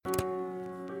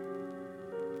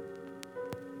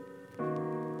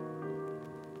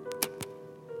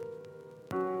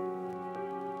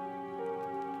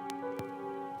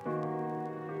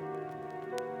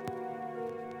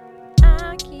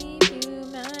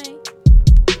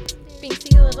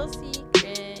little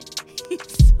secret.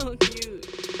 He's so cute.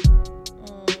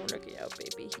 Oh, look at how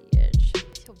baby he is.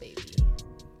 So baby.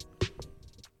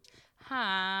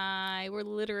 Hi, we're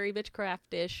Literary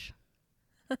Bitchcraft-ish.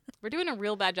 We're doing a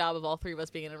real bad job of all three of us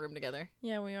being in a room together.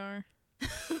 Yeah, we are.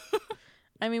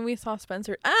 I mean, we saw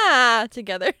Spencer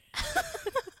together.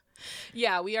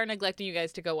 Yeah, we are neglecting you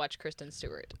guys to go watch Kristen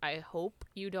Stewart. I hope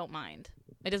you don't mind.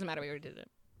 It doesn't matter. We already did it.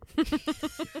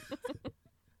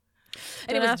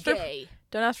 And it was gay.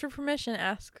 Don't ask for permission.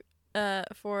 Ask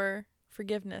for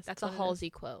forgiveness. That's a Halsey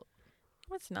quote.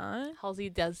 No, it's not. Halsey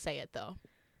does say it, though.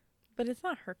 But it's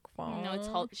not her fault. No, it's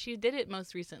she did it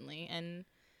most recently. And,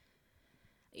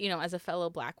 you know, as a fellow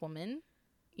black woman,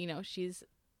 you know, she's...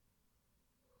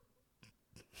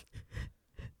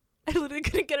 I literally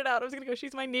couldn't get it out. I was going to go,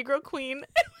 she's my Negro queen.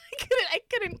 I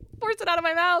couldn't force it out of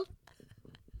my mouth.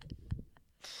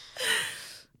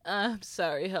 I'm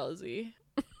sorry, Halsey.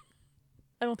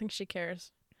 I don't think she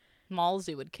cares.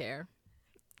 Malsey would care.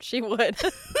 She would.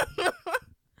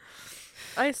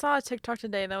 I saw a TikTok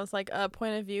today that was like a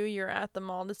point of view. You're at the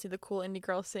mall to see the cool indie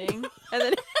girl sing. And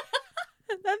then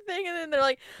that thing. And then they're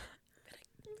like,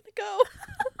 I'm gonna go.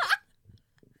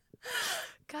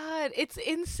 God, it's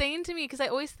insane to me because I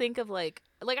always think of like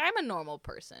I'm a normal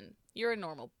person. You're a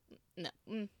normal, no,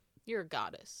 you're a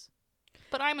goddess,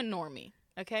 but I'm a normie.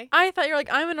 Okay. I thought you were like,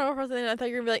 I'm a normal person, and I thought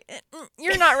you were gonna be like,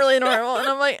 you're not really normal, and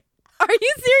I'm like, are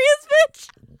you serious, bitch?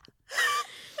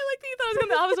 I like that you thought I was going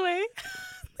the opposite way.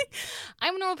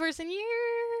 I'm a normal person.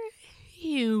 You're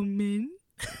human.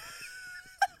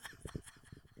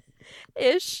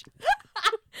 Ish.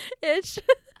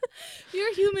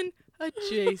 You're human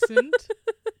adjacent.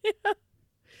 Yeah.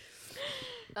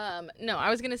 No, I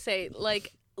was gonna say,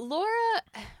 like, Laura.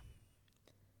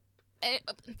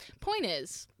 Point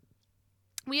is,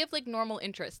 we have like normal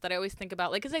interests that I always think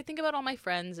about, like, because I think about all my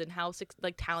friends and how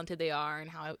like talented they are and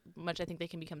how much I think they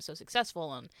can become so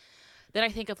successful, and then I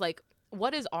think of like,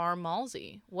 what is our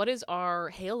Malsey? What is our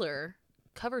Hailer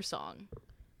cover song?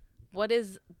 What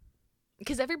is,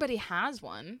 because everybody has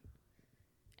one,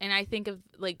 and I think of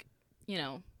like, you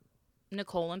know,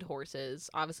 Nicole and horses.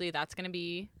 Obviously, that's gonna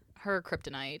be her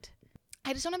kryptonite.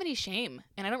 I just don't have any shame,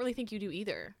 and I don't really think you do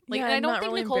either. Like, yeah, and I don't think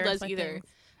really Nicole does either, things.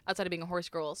 outside of being a horse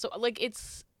girl. So like,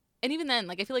 it's, and even then,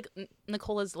 like, I feel like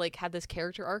Nicole has like had this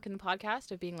character arc in the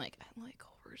podcast of being like, I like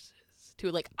horses, to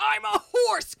like, I'm a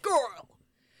horse girl,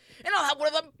 and I'll have one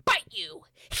of them bite you.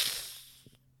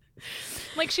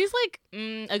 Like, she's like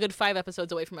a good 5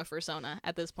 episodes away from a fursona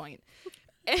at this point.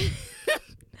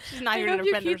 She's not even gonna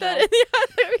defend herself.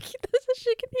 Yeah, keep that so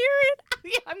she can hear it.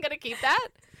 Yeah, I'm gonna keep that.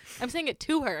 I'm saying it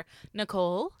to her.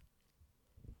 Nicole,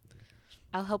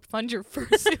 I'll help fund your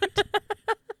fursuit.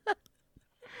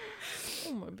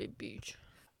 Oh, my baby.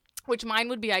 Which mine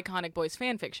would be Iconic Boys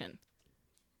fan fiction.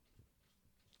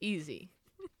 Easy.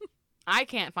 I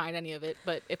can't find any of it,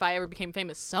 but if I ever became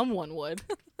famous, someone would.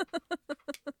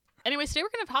 Anyways, today we're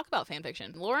going to talk about fan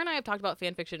fiction. Laura and I have talked about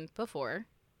fan fiction before,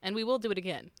 and we will do it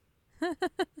again.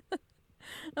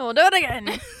 We'll do it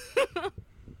again.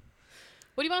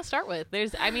 What do you want to start with?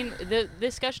 The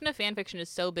discussion of fan fiction is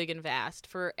so big and vast.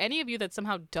 For any of you that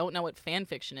somehow don't know what fan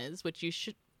fiction is, which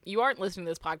you aren't listening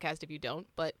to this podcast if you don't,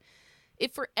 but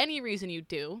if for any reason you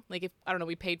do, like if, I don't know,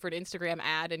 we paid for an Instagram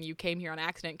ad and you came here on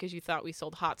accident because you thought we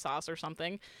sold hot sauce or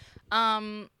something,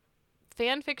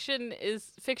 fan fiction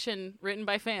is fiction written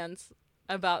by fans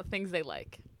about things they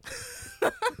like.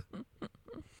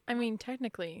 I mean,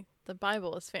 technically, the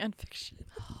Bible is fan fiction.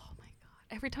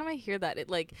 Every time I hear that, it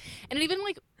even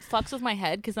like fucks with my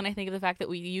head, because then I think of the fact that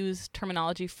we use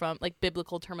terminology from like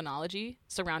biblical terminology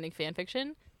surrounding fan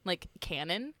fiction, like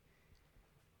canon.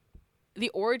 The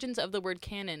origins of the word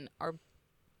canon are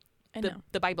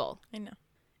the Bible. I know.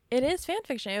 It is fan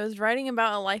fiction. It was writing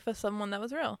about a life of someone that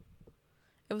was real.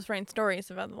 It was writing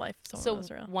stories about the life of someone that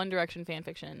was real. One Direction fan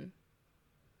fiction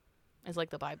is like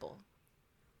the Bible.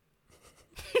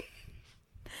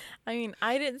 I mean,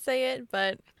 I didn't say it,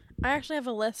 but I actually have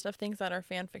a list of things that are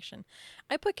fan fiction.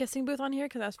 I put Kissing Booth on here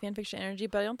because that's fan fiction energy,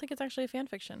 but I don't think it's actually a fan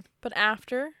fiction. But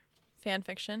after fan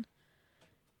fiction,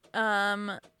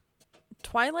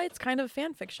 Twilight's kind of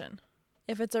fan fiction.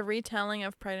 If it's a retelling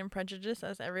of Pride and Prejudice,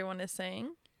 as everyone is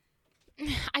saying.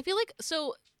 I feel like,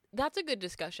 so that's a good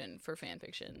discussion for fan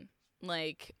fiction.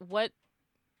 Like, what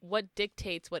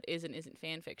dictates what is and isn't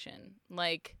fan fiction?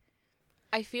 Like,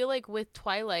 I feel like with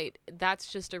Twilight,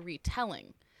 that's just a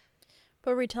retelling.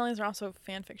 But retellings are also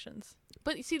fan fictions.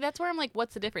 But you see, that's where I'm like,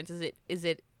 what's the difference? Is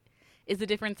the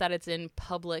difference that it's in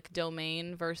public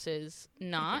domain versus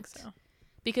not? I think so.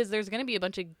 Because there's going to be a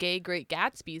bunch of gay Great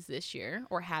Gatsbys this year,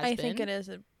 or has been. I think it is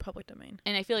a public domain.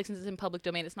 And I feel like since it's in public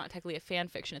domain, it's not technically a fan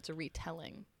fiction, it's a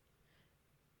retelling.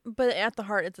 But at the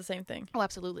heart, it's the same thing. Oh,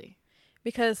 absolutely.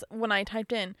 Because when I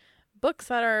typed in books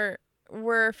that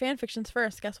were fan fictions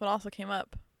first, guess what also came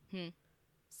up?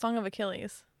 Song of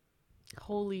Achilles.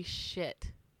 Holy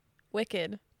shit.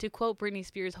 Wicked. To quote Britney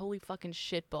Spears, holy fucking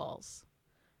shitballs.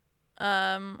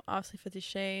 Obviously 50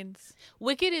 Shades.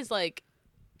 Wicked is like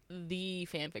the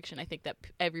fan fiction I think that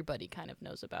everybody kind of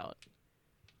knows about.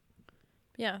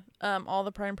 Yeah. All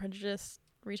the Pride and Prejudice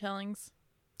retellings.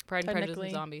 Pride and Prejudice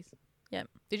and Zombies. Yep.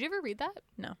 Did you ever read that?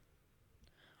 No.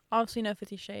 Obviously no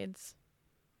 50 Shades.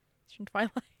 It's from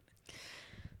Twilight.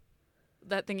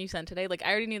 That thing you sent today, like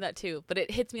I already knew that too, but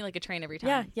it hits me like a train every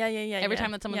time. Yeah. Every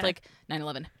time that someone's like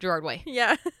 9/11, Gerard Way.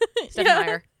 Yeah. Stephen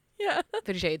Meyer. Yeah.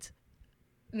 50 Shades.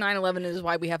 9/11 is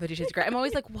why we have 50 Shades of Grey. I'm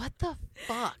always like, what the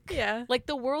fuck? Yeah. Like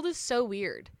the world is so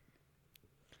weird.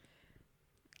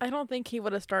 I don't think he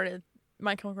would have started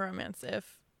My Chemical Romance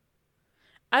if...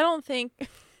 I don't think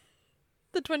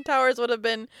the Twin Towers would have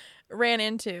been ran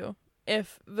into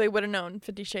if they would have known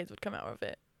 50 Shades would come out of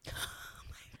it.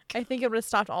 I think it would have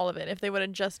stopped all of it if they would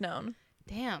have just known.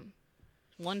 Damn.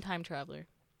 One time traveler.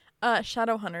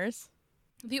 Shadowhunters.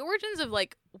 The origins of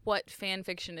like what fan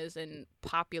fiction is in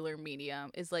popular media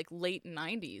is like late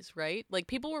 90s, right? Like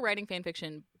people were writing fan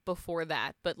fiction before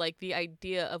that, but like the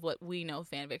idea of what we know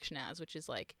fan fiction as, which is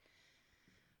like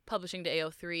publishing to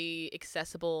AO3,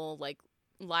 accessible, like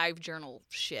live journal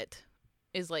shit,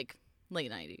 is like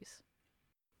late 90s.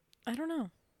 I don't know.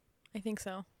 I think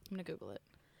so. I'm gonna Google it.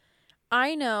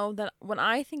 I know that when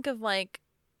I think of like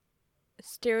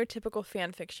stereotypical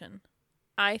fan fiction,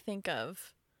 I think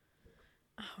of...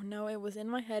 Oh no, it was in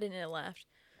my head and it left.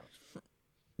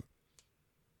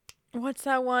 What's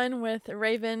that one with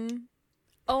Raven?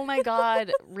 Oh my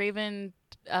god, Raven.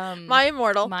 My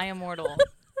Immortal. My Immortal.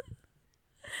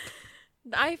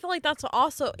 I feel like that's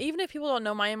also, even if people don't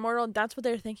know My Immortal, that's what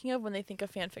they're thinking of when they think of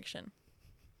fan fiction.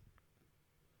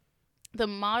 The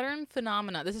modern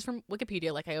phenomena, this is from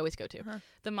Wikipedia, like I always go to.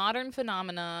 The modern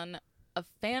phenomenon of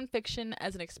fan fiction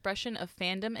as an expression of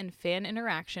fandom and fan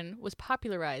interaction was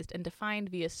popularized and defined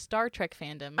via Star Trek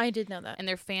fandom. I did know that. And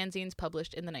their fanzines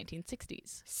published in the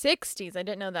 1960s. 60s? I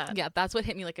didn't know that. Yeah, that's what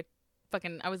hit me like a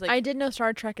fucking... I was like... I did know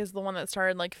Star Trek is the one that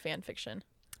started like fan fiction.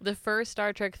 The first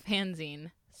Star Trek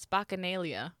fanzine,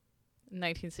 Spockanalia,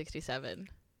 1967,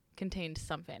 contained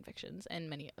some fan fictions, and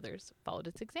many others followed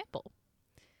its example.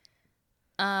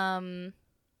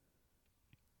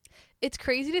 It's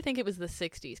crazy to think it was the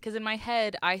 60s, because in my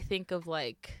head, I think of,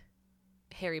 like,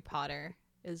 Harry Potter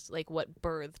is, like, what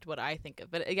birthed what I think of.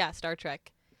 But, yeah, Star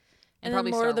Trek. And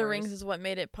probably then Lord Star of the Wars. Rings is what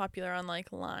made it popular on,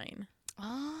 like, Line.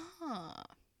 Ah,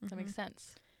 that makes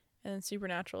sense. And then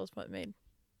Supernatural is what made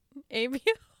ABO.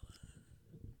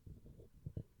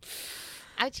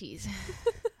 Ouchies.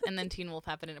 And then Teen Wolf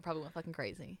happened, and it probably went fucking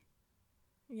crazy.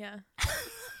 Yeah.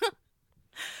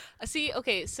 See,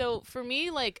 okay, so for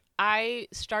me, like, I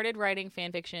started writing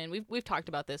fan fiction. We've talked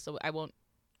about this, so I won't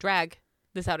drag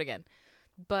this out again.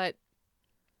 But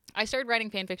I started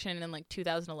writing fan fiction in, like,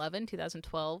 2011,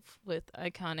 2012 with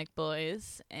Iconic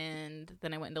Boys, and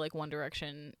then I went into, like, One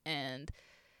Direction,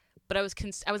 but I was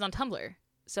on Tumblr,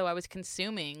 so I was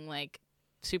consuming, like,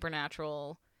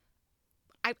 Supernatural.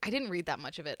 I didn't read that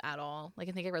much of it at all. Like,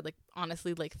 I think I read, like,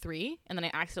 honestly, like, 3, and then I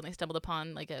accidentally stumbled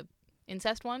upon, like, a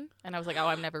incest one, and I was like, oh,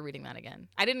 I'm never reading that again.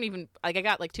 I didn't even, like, I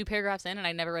got like 2 paragraphs in and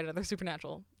I never read another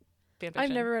Supernatural fanfiction.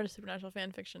 I've never read a Supernatural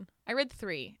fan fiction. I read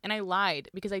 3, and I lied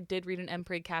because I did read an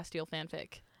Emperor Castiel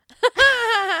fanfic.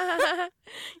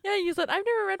 Yeah, you said I've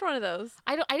never read one of those.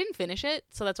 I didn't finish it,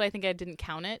 so that's why I think I didn't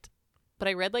count it, but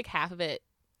I read like half of it,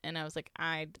 and I was like,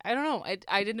 I don't know,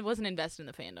 wasn't invested in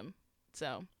the fandom,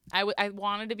 so I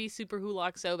wanted to be super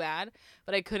Hulock so bad,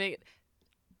 but I couldn't.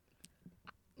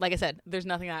 Like I said, there's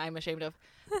nothing I'm ashamed of.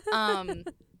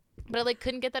 But I like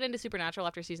couldn't get that into Supernatural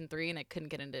after season 3, and I couldn't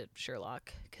get into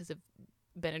Sherlock because of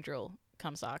Benadryl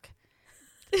cumsock.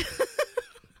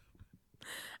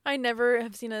 I never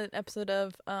have seen an episode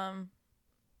of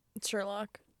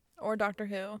Sherlock or Doctor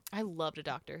Who. I loved a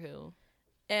Doctor Who.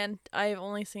 And I've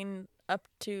only seen up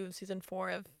to season 4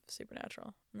 of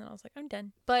Supernatural. And then I was like, I'm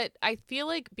done. But I feel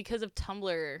like because of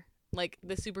Tumblr, like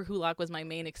the Super Hulock was my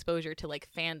main exposure to like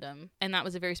fandom, and that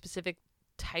was a very specific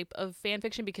type of fan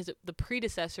fiction because the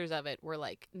predecessors of it were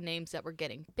like names that were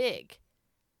getting big,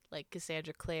 like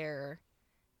Cassandra Clare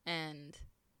and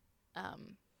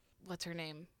what's her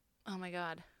name? Oh my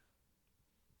god.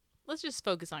 Let's just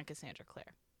focus on Cassandra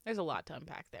Clare. There's a lot to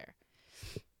unpack there.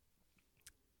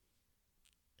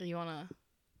 You wanna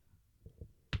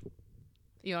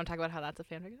You want to talk about how that's a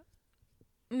fanfic?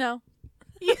 No.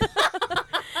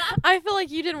 I feel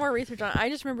like you did more research on it. I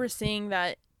just remember seeing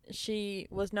that she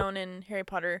was known in Harry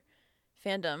Potter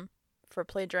fandom for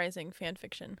plagiarizing fan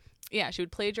fiction. Yeah, she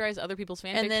would plagiarize other people's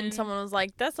fan and fiction. Then someone was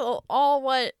like, that's all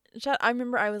what... I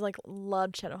remember I was like,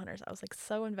 loved Shadowhunters. I was like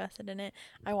so invested in it.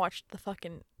 I watched the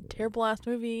fucking terrible ass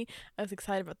movie. I was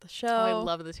excited about the show. Oh, I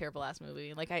love the terrible ass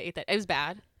movie. Like, I ate that. It was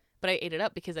bad, but I ate it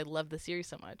up because I loved the series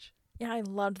so much. Yeah, I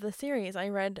loved the series.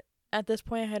 At this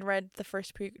point, I had read the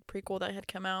first prequel that had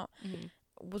come out. Mm-hmm.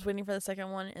 Was waiting for the second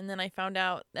one, and then I found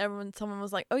out someone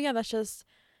was like, oh yeah, that's just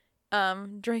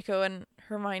Draco and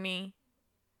Hermione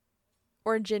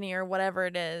or Ginny or whatever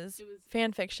it is,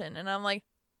 fan fiction. And I'm like,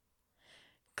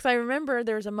 because I remember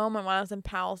there was a moment when I was in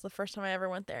Powell's the first time I ever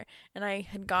went there, and I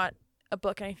had got a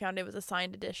book and I found it was a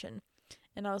signed edition,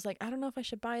 and I was like, I don't know if I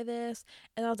should buy this.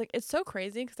 And I was like, it's so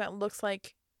crazy because that looks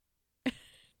like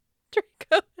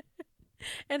Draco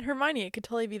and Hermione. It could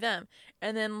totally be them.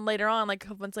 And then later on, like a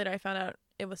couple months later, I found out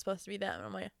it was supposed to be them. And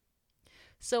I'm like,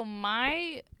 so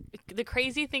the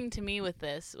crazy thing to me with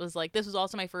this was like, this was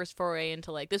also my first foray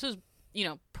into like, this was, you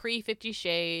know, pre 50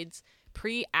 Shades,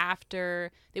 pre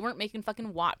after. They weren't making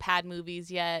fucking Wattpad movies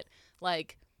yet.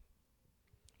 Like,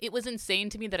 it was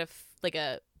insane to me that a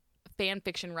fan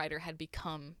fiction writer had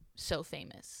become so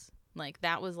famous. Like,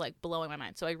 that was like blowing my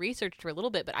mind. So I researched for a little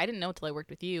bit, but I didn't know until I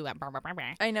worked with you.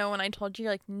 I know, when I told you,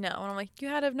 you're like, no. And I'm like, you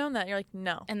had to have known that. You're like,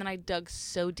 no. And then I dug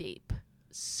so deep,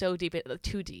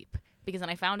 too deep. Because then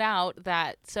I found out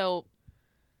that, so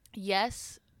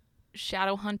yes,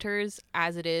 Shadowhunters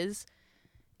as it is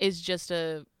just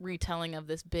a retelling of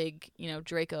this big, you know,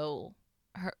 Draco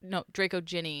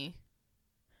Ginny.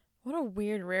 What a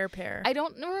weird rare pair. I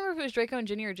don't remember if it was Draco and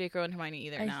Ginny or Draco and Hermione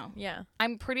either now. Yeah.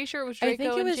 I'm pretty sure it was Draco and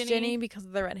Ginny. I think it was Ginny because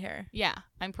of the red hair. Yeah.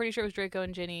 I'm pretty sure it was Draco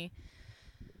and Ginny.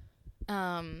 Because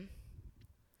I'm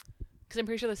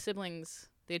pretty sure the siblings,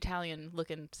 the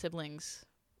Italian-looking siblings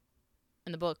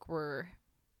in the book were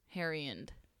Harry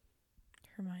and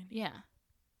Hermione. Yeah.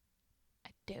 I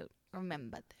don't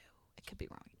remember, though. I could be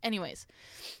wrong. Anyways,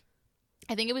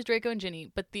 I think it was Draco and Ginny,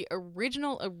 but the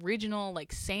original,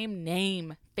 like, same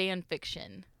name fan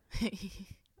fiction. I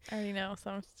already know, so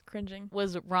I'm just cringing.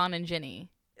 Was Ron and Ginny.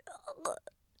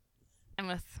 I'm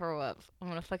gonna throw up. I'm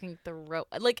gonna fucking throw...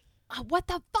 Like, what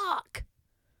the fuck?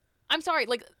 I'm sorry,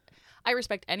 like... I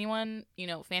respect anyone, you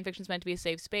know, fan fiction's meant to be a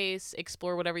safe space.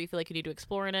 Explore whatever you feel like you need to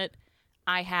explore in it.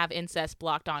 I have incest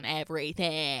blocked on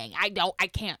everything. I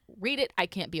can't read it. I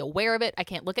can't be aware of it. I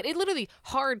can't look at it. It literally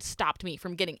hard stopped me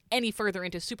from getting any further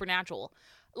into Supernatural.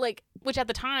 Like, which at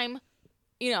the time,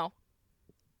 you know,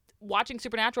 watching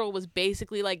Supernatural was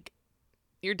basically like,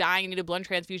 you're dying, you need a blood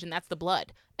transfusion, that's the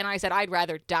blood. And I said, I'd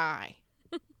rather die.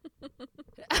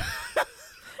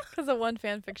 Because of one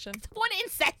fan fiction. One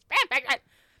incest fan fiction.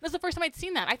 That's the first time I'd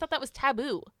seen that. I thought that was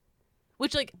taboo.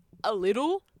 Which, like, a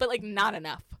little, but, like, not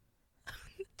enough.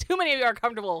 Too many of you are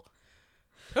comfortable.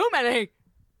 Too many.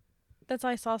 That's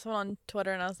why I saw someone on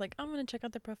Twitter, and I was like, I'm going to check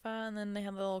out their profile. And then they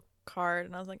had a little card,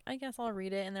 and I was like, I guess I'll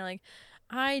read it. And they're like,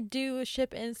 I do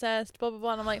ship incest, blah, blah,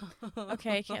 blah. And I'm like,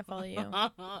 okay, I can't follow you.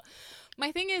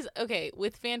 My thing is, okay,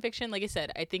 with fan fiction, like I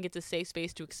said, I think it's a safe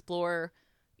space to explore,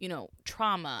 you know,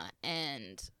 trauma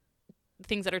and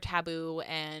things that are taboo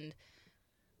and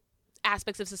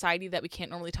aspects of society that we can't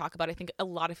normally talk about. I think a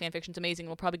lot of fan fiction's amazing.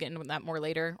 We'll probably get into that more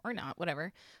later, or not,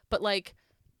 whatever. But, like,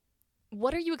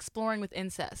 what are you exploring with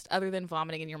incest other than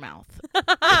vomiting in your mouth?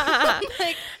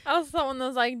 Like, I was someone that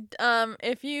was like,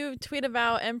 if you tweet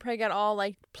about Mpreg at all,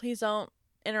 like, please don't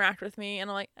interact with me. And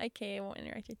I'm like, okay, I won't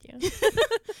interact with you. The thing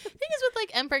is with,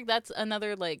 like, Mpreg, that's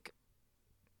another, like,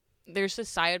 there's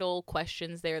societal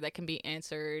questions there that can be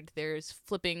answered. There's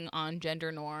flipping on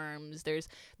gender norms. There's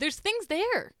things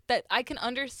there that I can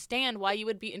understand why you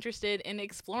would be interested in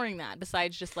exploring that,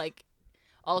 besides just, like,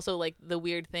 also, like, the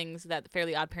weird things that the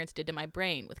Fairly Odd Parents did to my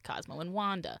brain with Cosmo and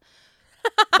Wanda.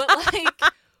 But,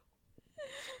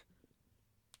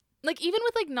 like, even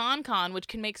with, like, non-con, which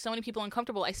can make so many people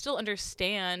uncomfortable, I still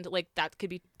understand, like, that could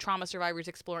be trauma survivors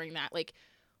exploring that. Like,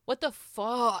 what the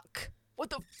fuck? What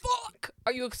the fuck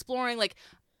are you exploring? Like,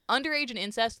 underage and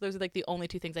incest, those are, like, the only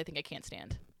two things I think I can't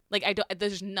stand. Like,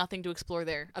 there's nothing to explore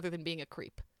there other than being a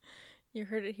creep. You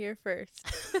heard it here first.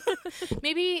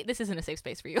 Maybe this isn't a safe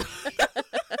space for you.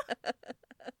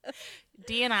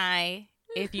 D and I,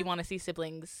 if you want to see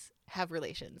siblings have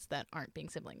relations that aren't being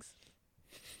siblings.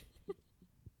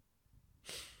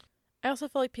 I also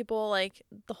feel like people, like,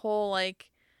 the whole,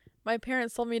 like, my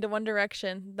parents sold me to One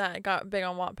Direction that got big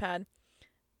on Wattpad.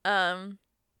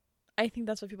 I think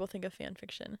that's what people think of fan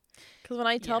fiction. Because when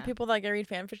I tell people that I read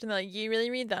fan fiction, they're like, you really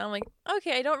read that? I'm like,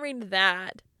 okay, I don't read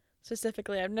that.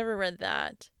 specifically. I've never read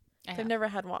that. I've never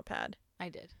had Wattpad. I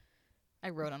did. I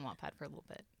wrote on Wattpad for a little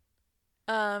bit.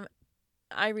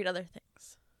 I read other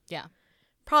things. Yeah.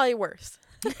 Probably worse.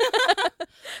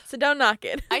 So don't knock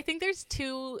it. I think there's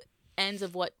two ends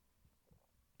of what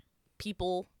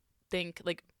people think,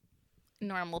 like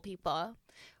normal people,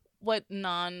 what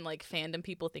non like fandom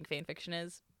people think fan fiction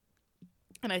is.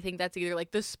 And I think that's either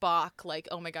like the Spock, like,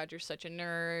 oh my God, you're such a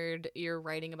nerd. You're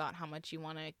writing about how much you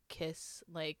want to kiss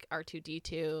like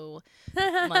R2D2.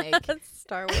 Like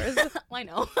Star Wars. I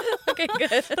know. Okay,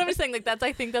 good. But I'm just saying, like,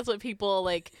 I think that's what people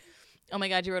like, oh my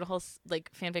God, you wrote a whole like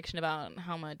fan fiction about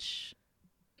how much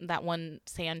that one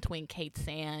sand twink hates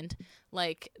sand.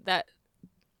 Like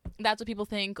that's what people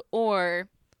think. Or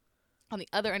on the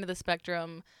other end of the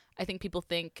spectrum, I think people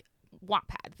think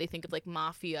Wattpad. They think of like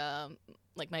Mafia,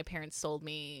 like my parents sold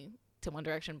me to One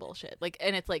Direction bullshit. Like,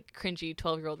 and it's like cringy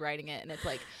 12-year-old writing it, and it's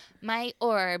like, my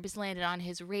orbs landed on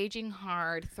his raging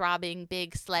hard, throbbing,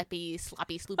 big, sloppy,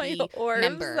 sloopy orbs,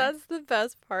 member. That's the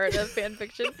best part of fan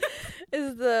fiction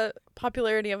is the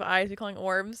popularity of eyes. We calling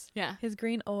orbs. Yeah. His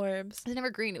green orbs. It was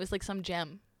never green. It was like some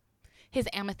gem. His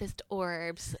amethyst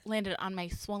orbs landed on my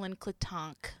swollen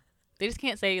clitonk. They just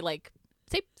can't say like,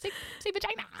 say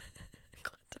vagina.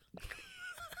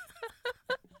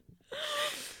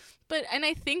 But and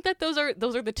I think that those are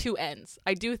the two ends.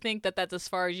 I do think that that's as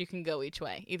far as you can go each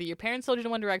way. Either your parents sold you to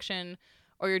One Direction,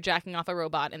 or you're jacking off a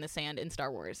robot in the sand in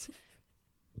Star Wars.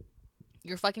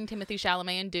 You're fucking Timothée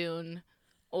Chalamet in Dune,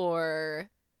 or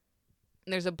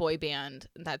there's a boy band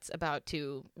that's about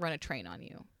to run a train on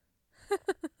you.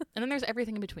 And then there's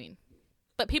everything in between.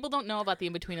 But people don't know about the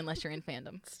in between unless you're in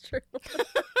fandom. It's true.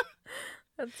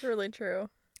 That's really true.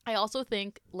 I also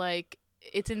think like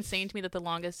it's insane to me that the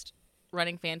longest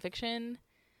running fan fiction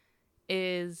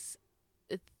is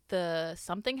the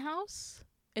Something House.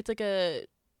 It's like a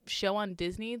show on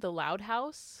Disney, The Loud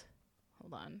House.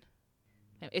 Hold on.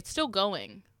 It's still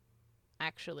going,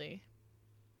 actually.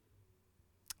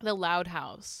 The Loud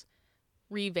House,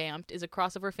 revamped, is a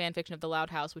crossover fan fiction of The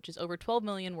Loud House, which is over 12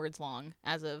 million words long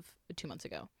as of 2 months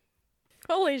ago.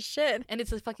 Holy shit. And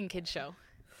it's a fucking kid show.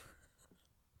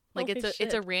 Like, Holy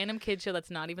it's a random kid show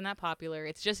that's not even that popular.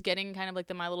 It's just getting kind of like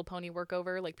the My Little Pony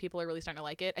workover. Like, people are really starting to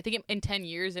like it. I think in 10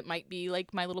 years, it might be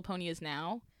like My Little Pony is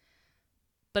now.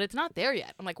 But it's not there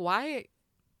yet. I'm like, why?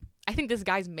 I think this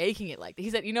guy's making it like that. He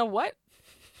said, you know what?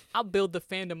 I'll build the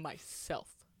fandom myself.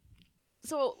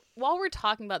 So, while we're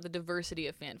talking about the diversity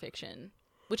of fan fiction,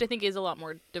 which I think is a lot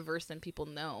more diverse than people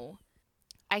know,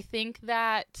 I think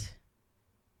that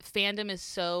fandom is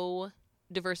so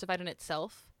diversified in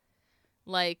itself.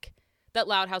 Like that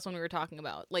Loud House one we were talking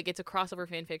about, like it's a crossover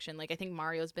fan fiction. Like I think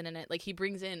Mario's been in it. Like he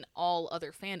brings in all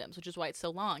other fandoms, which is why it's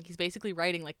so long. He's basically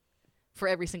writing like for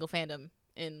every single fandom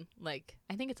in like,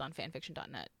 I think it's on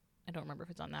fanfiction.net. I don't remember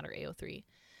if it's on that or AO3.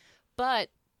 But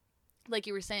like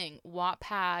you were saying,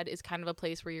 Wattpad is kind of a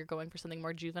place where you're going for something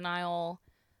more juvenile,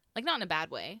 like not in a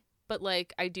bad way, but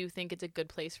like I do think it's a good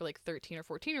place for like 13 or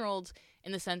 14-year-olds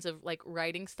in the sense of like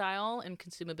writing style and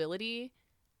consumability.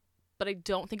 But I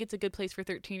don't think it's a good place for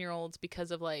 13-year-olds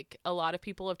because of like a lot of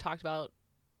people have talked about,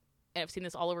 and I've seen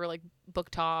this all over like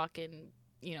book talk and,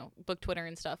 you know, book Twitter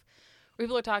and stuff, where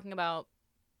people are talking about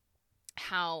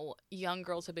how young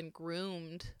girls have been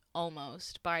groomed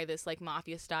almost by this like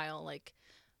mafia style, like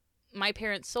my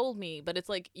parents sold me, but it's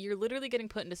like you're literally getting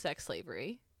put into sex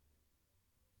slavery.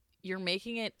 You're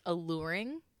making it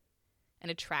alluring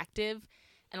and attractive.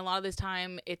 And a lot of this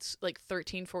time it's like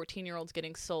 13, 14-year-olds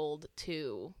getting sold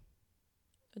to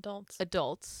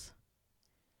adults,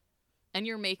 and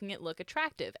you're making it look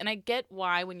attractive. And I get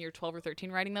why when you're 12 or 13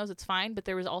 writing those, it's fine, but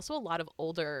there was also a lot of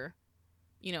older,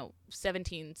 you know,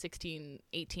 17, 16,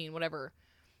 18, whatever,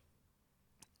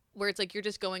 where it's like you're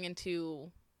just going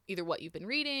into either what you've been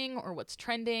reading or what's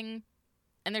trending,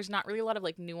 and there's not really a lot of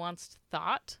like nuanced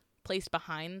thought placed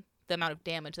behind the amount of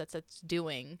damage that's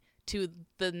doing to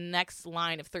the next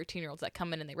line of 13-year-olds that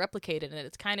come in and they replicate it, and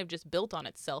it's kind of just built on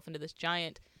itself into this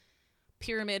giant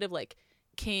pyramid of like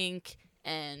kink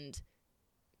and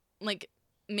like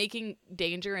making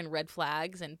danger and red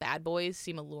flags and bad boys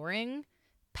seem alluring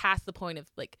past the point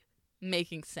of like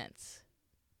making sense.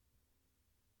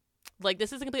 Like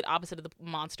this is the complete opposite of the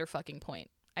monster fucking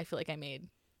point I feel like I made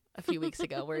a few weeks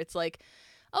ago, where it's like,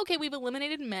 okay, we've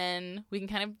eliminated men, we can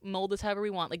kind of mold this however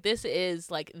we want. Like this is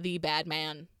like the bad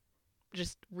man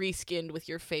just reskinned with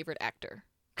your favorite actor.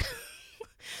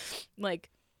 Like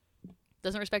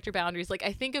doesn't respect your boundaries. Like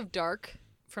I think of Dark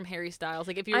from Harry Styles.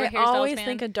 Like if you're a Harry Styles fan, I always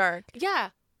think of Dark. Yeah,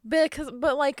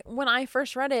 but like when I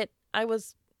first read it, I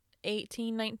was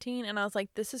 18, 19, and I was like,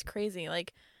 this is crazy.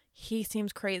 Like he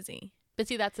seems crazy. But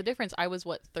see, that's the difference. I was,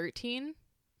 13,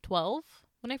 12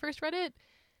 when I first read it?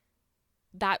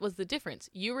 That was the difference.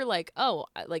 You were like, oh,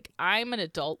 I'm an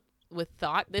adult with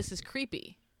thought. This is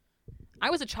creepy.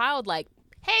 I was a child like,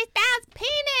 hey, that's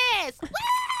penis! Woo!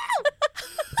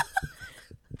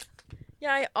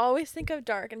 Yeah, I always think of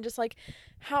Dark and just like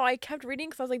how I kept reading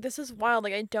because I was like, this is wild.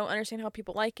 Like, I don't understand how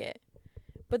people like it.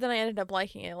 But then I ended up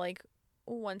liking it, like,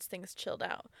 once things chilled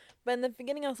out. But in the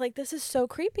beginning, I was like, this is so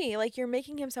creepy. Like, you're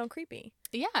making him sound creepy.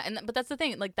 Yeah, but that's the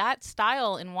thing. Like, that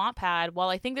style in Wattpad, while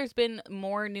I think there's been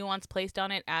more nuance placed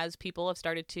on it as people have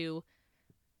started to,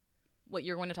 what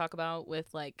you're going to talk about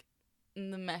with, like,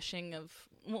 the meshing of,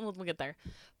 we'll get there.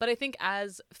 But I think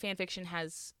as fan fiction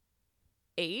has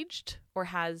aged or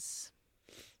has,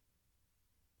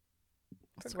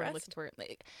 what's the word I'm looking for?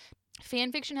 Like,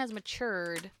 fan fiction has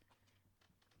matured,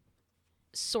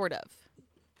 sort of.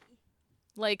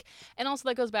 Like, and also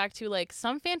that goes back to, like,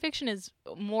 some fan fiction is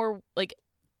more, like,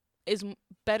 is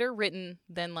better written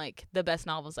than, like, the best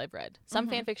novels I've read. Some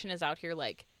fan fiction is out here,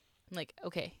 like,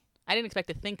 okay, I didn't expect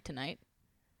to think tonight.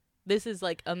 This is,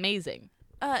 like, amazing.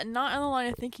 Not on the line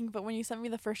of thinking, but when you sent me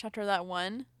the first chapter of that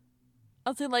one, I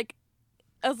was like,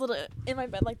 I was little in my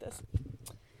bed like this.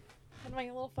 Had my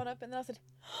little phone up, and then I said,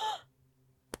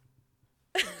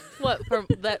 What, from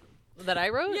that I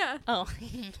wrote? Yeah. Oh.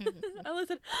 I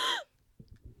listened.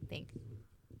 Thanks.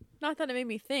 Not that it made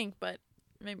me think, but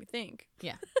it made me think.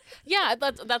 Yeah. Yeah,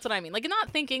 that's what I mean. Like, not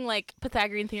thinking, like,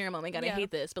 Pythagorean theorem, oh my god, I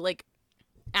hate this, but, like,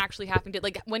 actually having to,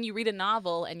 like, when you read a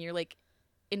novel and you're, like,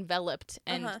 enveloped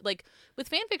and like with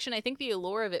fan fiction, I think the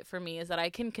allure of it for me is that I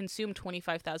can consume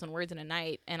 25,000 words in a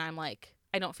night and I'm like,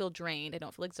 I don't feel drained, I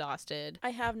don't feel exhausted. I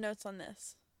have notes on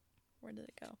this. Where did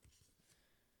it go?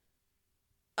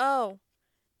 Oh,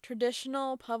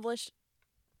 traditional published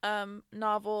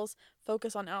novels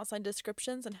focus on outside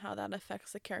descriptions and how that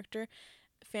affects the character.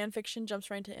 Fan fiction jumps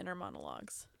right into inner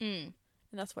monologues, and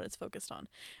that's what it's focused on,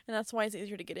 and that's why it's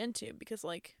easier to get into because,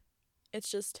 like, it's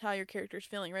just how your character's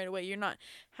feeling right away. You're not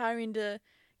having to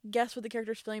guess what the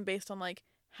character's feeling based on, like,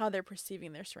 how they're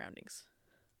perceiving their surroundings.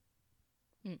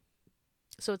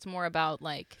 So it's more about,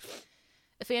 like,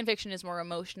 fan fiction is more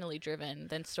emotionally driven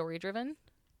than story driven?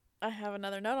 I have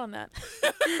another note on that.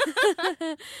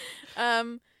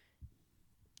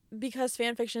 Because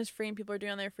fan fiction is free and people are doing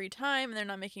it on their free time and they're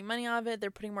not making money off it,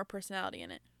 they're putting more personality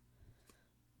in it.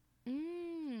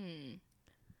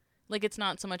 Like, it's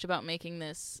not so much about making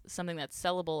this something that's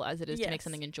sellable as it is to make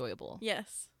something enjoyable.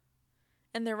 Yes.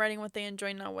 And they're writing what they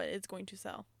enjoy, not what it's going to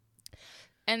sell.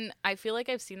 And I feel like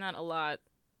I've seen that a lot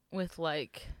with,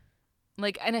 like,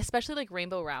 and especially, like,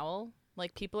 Rainbow Rowell.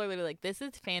 Like, people are literally like, this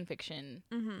is fan fiction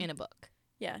in a book.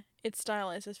 Yeah. It's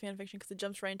stylized as fan fiction because it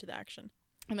jumps right into the action.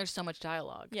 And there's so much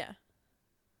dialogue. Yeah.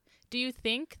 Do you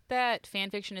think that fan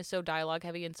fiction is so dialogue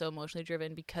heavy and so emotionally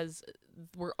driven because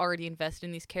we're already invested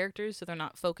in these characters, so they're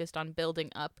not focused on building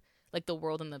up, like, the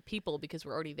world and the people because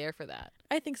we're already there for that?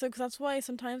 I think so, because that's why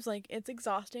sometimes, like, it's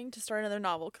exhausting to start another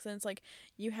novel, because then it's like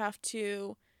you have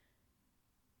to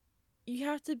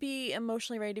be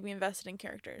emotionally ready to be invested in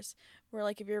characters. Where,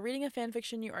 like, if you're reading a fan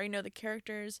fiction, you already know the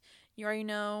characters, you already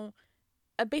know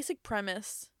a basic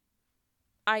premise,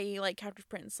 i.e., like, Captive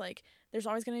Prince. Like, there's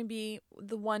always going to be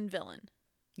the one villain.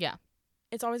 Yeah.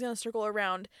 It's always going to circle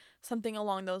around something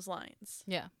along those lines.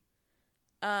 Yeah.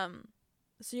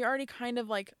 So you're already kind of,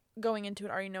 like, going into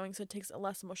it already knowing, so it takes a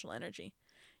less emotional energy.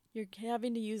 You're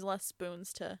having to use less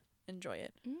spoons to enjoy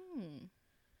it.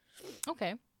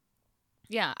 Okay.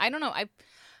 Yeah, I don't know.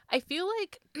 I feel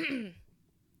like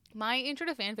my intro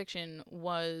to fanfiction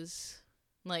was,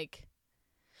 like,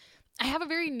 I have a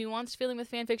very nuanced feeling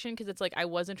with fanfiction because it's like I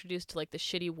was introduced to, like, the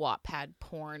shitty Wattpad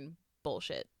porn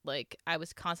bullshit. Like, I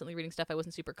was constantly reading stuff I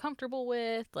wasn't super comfortable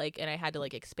with, like, and I had to,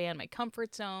 like, expand my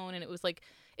comfort zone, and it was like,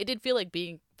 it did feel like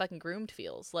being fucking groomed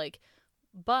feels like,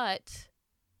 but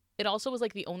it also was,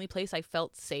 like, the only place I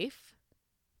felt safe,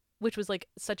 which was, like,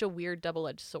 such a weird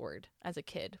double-edged sword as a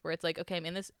kid, where it's like, okay, I'm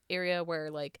in this area where,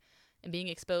 like, I'm being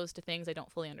exposed to things I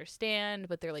don't fully understand,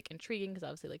 but they're, like, intriguing because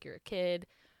obviously, like, you're a kid,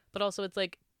 but also it's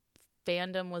like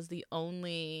fandom was the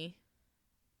only,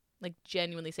 like,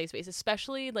 genuinely safe space,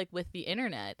 especially, like, with the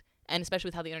internet, and especially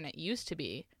with how the internet used to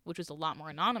be, which was a lot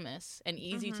more anonymous and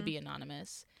easy to be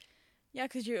anonymous. Yeah,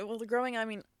 because growing, I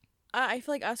mean, I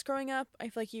feel like us growing up, I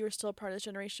feel like you were still a part of this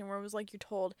generation where it was like you're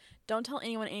told, don't tell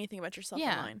anyone anything about yourself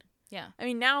online. Yeah. I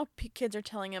mean, now kids are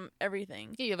telling them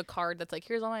everything. Yeah, you have a card that's like,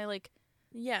 here's all my, like,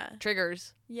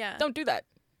 triggers. Yeah. Don't do that.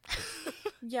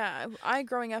 Yeah.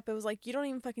 Growing up, it was like, you don't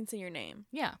even fucking say your name.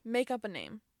 Yeah. Make up a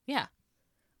name. Yeah.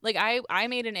 Like, I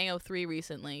made an AO3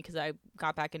 recently because I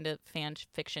got back into fan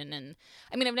fiction. And,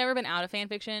 I mean, I've never been out of fan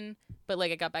fiction, but,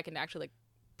 like, I got back into actually, like,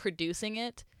 producing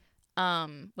it,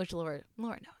 which Laura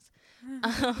knows.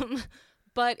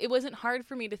 But it wasn't hard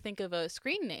for me to think of a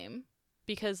screen name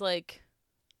because, like,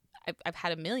 I've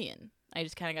had a million. I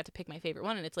just kind of got to pick my favorite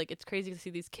one. And it's, like, it's crazy to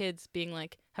see these kids being,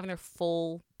 like, having their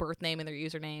full birth name in their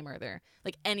username or their,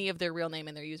 like, any of their real name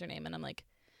in their username. And I'm like,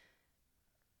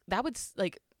 that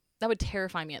would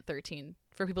terrify me at 13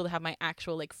 for people to have my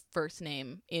actual, like, first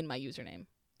name in my username.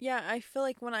 Yeah, I feel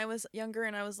like when I was younger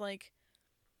and I was, like,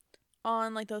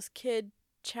 on, like, those kid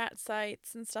chat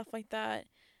sites and stuff like that,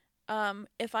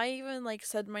 if I even, like,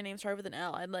 said my name started with an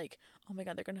L, I'd, like, oh my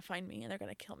god, they're gonna find me and they're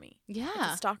gonna kill me. Yeah.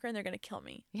 It's a stalker and they're gonna kill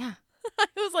me. Yeah. I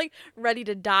was, like, ready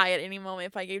to die at any moment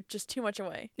if I gave just too much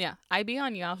away. Yeah. I'd be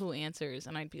on Yahoo Answers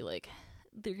and I'd be like,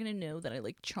 they're gonna know that I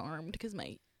like Charmed because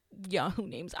my Yahoo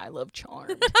name's I Love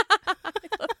Charmed. I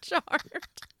love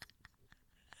Charmed.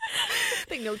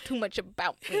 They know too much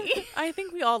about me. I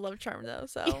think we all love Charmed though,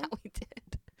 so. Yeah, we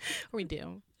did. We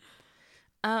do.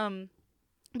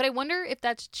 But I wonder if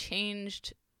that's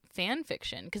changed fan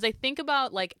fiction because I think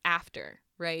about, like, after,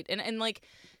 right? And like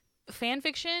fan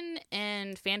fiction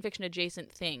and fan fiction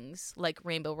adjacent things like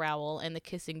Rainbow Rowell and the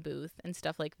Kissing Booth and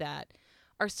stuff like that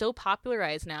are so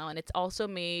popularized now, and it's also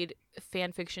made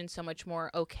fan fiction so much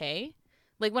more okay.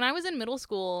 Like, when I was in middle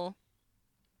school,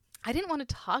 I didn't want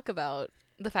to talk about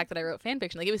the fact that I wrote fan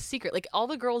fiction. Like, it was secret. Like, all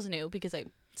the girls knew because I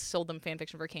sold them fan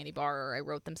fiction for a candy bar or I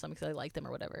wrote them some because I liked them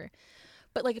or whatever.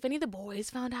 But, like, if any of the boys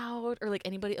found out or, like,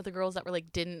 anybody, other girls that were,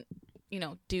 like, didn't, you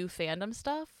know, do fandom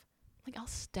stuff, like, I'll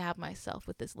stab myself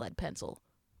with this lead pencil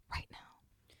right now.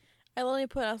 I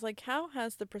I was like, how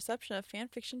has the perception of fan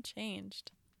fiction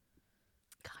changed?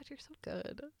 God, you're so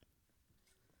good.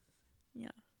 Yeah.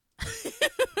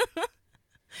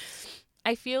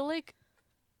 I feel like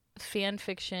fan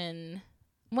fiction.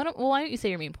 Why don't you say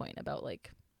your main point about,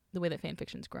 like, the way that fan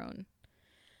fiction's grown?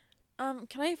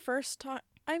 Can I first talk?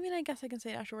 I mean, I guess I can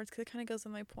say it afterwards because it kind of goes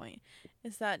with my point.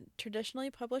 Is that traditionally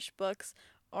published books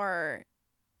are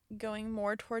going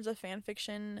more towards a fan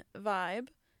fiction vibe,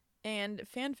 and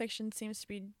fan fiction seems to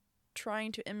be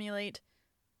trying to emulate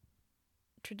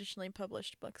traditionally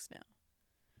published books now.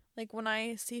 Like, when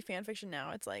I see fan fiction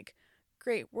now, it's like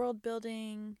great world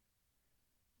building,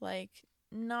 like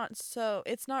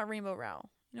it's not Rainbow Rowell.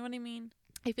 You know what I mean?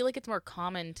 I feel like it's more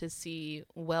common to see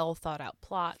well thought out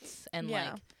plots and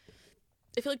like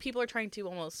I feel like people are trying to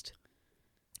almost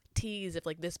tease if,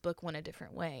 like, this book went a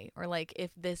different way or, like, if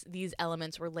these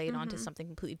elements were laid onto something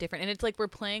completely different. And it's like we're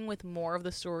playing with more of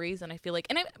the stories, and I feel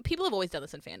like people have always done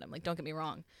this in fandom, like, don't get me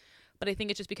wrong, but I think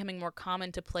it's just becoming more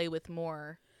common to play with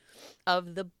more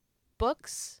of the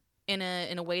books in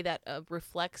a way that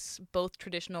reflects both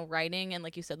traditional writing and,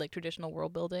 like you said, like, traditional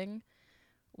world building,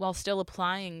 while still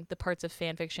applying the parts of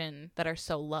fan fiction that are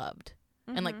so loved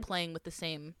and, like, playing with the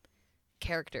same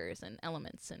characters and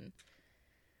elements. And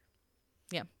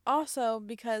yeah, also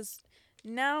because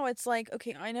now it's like,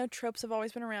 okay, I know tropes have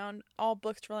always been around, all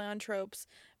books rely on tropes,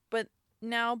 but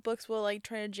now books will, like,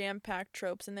 try to jam pack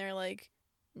tropes and they're like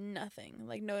nothing,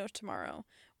 like No Tomorrow,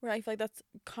 where I feel like that's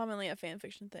commonly a fan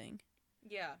fiction thing.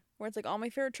 Yeah, where it's like all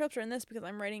my favorite tropes are in this because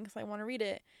I'm writing because I want to read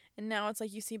it, and now it's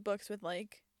like you see books with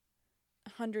like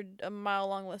a mile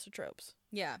long list of tropes.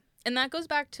 Yeah, and that goes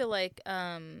back to, like,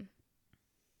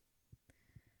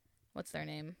 what's their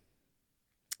name?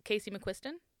 Casey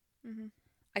McQuiston. Mm-hmm.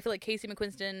 I feel like Casey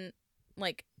McQuiston,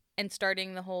 like, and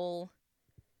starting the whole,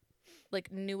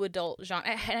 like, new adult genre.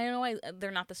 And I know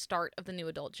they're not the start of the new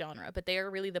adult genre, but they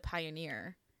are really the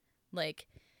pioneer. Like,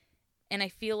 and I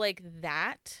feel like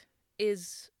that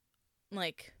is,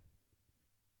 like,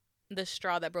 the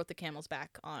straw that broke the camel's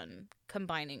back on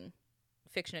combining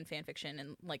fiction and fan fiction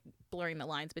and, like, blurring the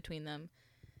lines between them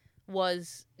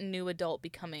was new adult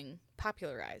becoming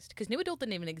popularized, because new adult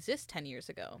didn't even exist 10 years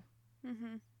ago.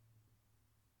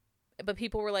 But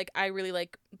people were like, I really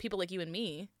like, people like you and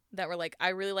me that were like, I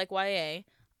really like YA,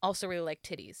 also really like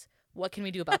titties. What can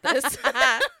we do about this?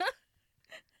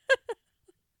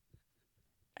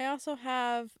 I also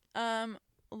have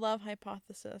Love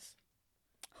Hypothesis.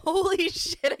 Holy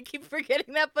shit, I keep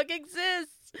forgetting that book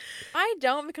exists. I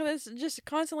don't, because it's just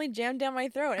constantly jammed down my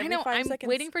throat every I know, 5 I'm seconds.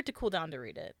 waiting for it to cool down to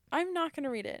read it. I'm not going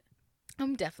to read it.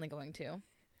 I'm definitely going to.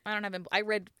 I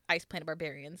read Ice Planet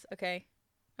Barbarians, okay?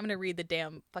 I'm going to read the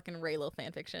damn fucking Raylo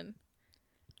fanfiction.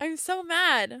 I'm so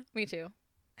mad. Me too.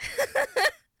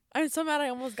 I'm so mad I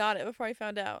almost got it before I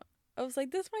found out. I was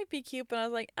like, this might be cute, but I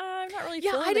was like, I'm not really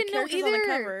feeling I didn't the characters know either. on the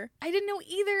cover. I didn't know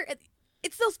either.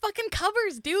 It's those fucking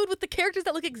covers, dude, with the characters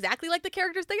that look exactly like the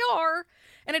characters they are.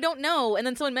 And I don't know. And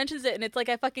then someone mentions it and it's like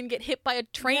I fucking get hit by a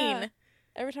train. Yeah.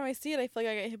 Every time I see it, I feel like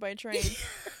I get hit by a train.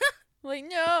 Like,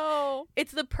 no.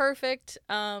 It's the perfect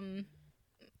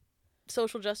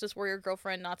social justice warrior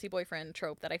girlfriend, Nazi boyfriend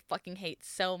trope that I fucking hate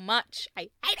so much. I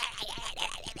hate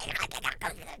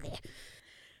it.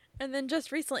 And then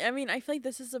just recently, I mean, I feel like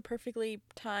this is a perfectly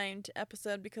timed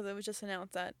episode because it was just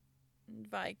announced that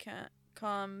Viacom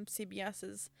CBS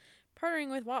is partnering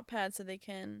with Wattpad so they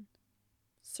can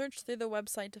search through the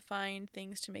website to find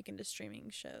things to make into streaming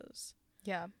shows.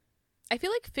 Yeah. I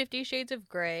feel like 50 Shades of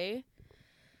Grey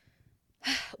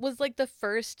was like the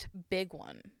first big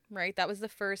one, right? That was the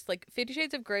first, like, 50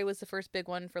 Shades of Grey was the first big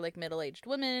one for like middle-aged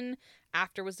women.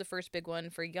 After was the first big one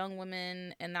for young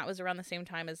women. And that was around the same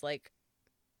time as, like,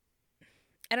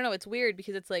 I don't know, it's weird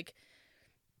because it's like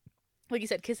you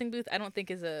said, Kissing Booth I don't think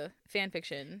is a fan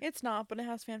fiction. It's not, but it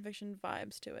has fan fiction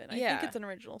vibes to it. I Yeah. think it's an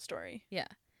original story. Yeah.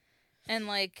 And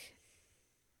like,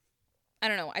 I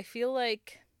don't know, I feel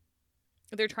like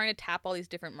they're trying to tap all these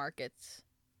different markets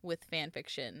with fan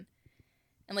fiction.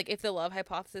 And like, if The Love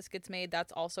Hypothesis gets made,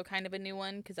 that's also kind of a new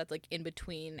one because that's like in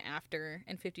between After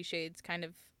and 50 Shades kind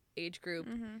of age group.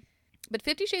 Mm-hmm. But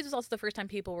 50 Shades was also the first time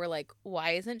people were like,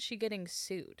 why isn't she getting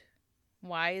sued?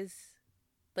 Why is,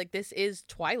 like, this is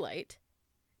Twilight.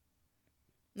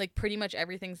 Like, pretty much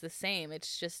everything's the same.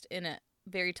 It's just in a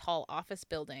very tall office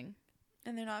building.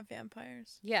 And they're not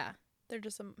vampires. Yeah. They're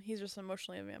just he's just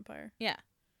emotionally a vampire. Yeah.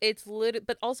 It's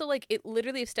but also, like, it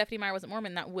literally, if Stephanie Meyer wasn't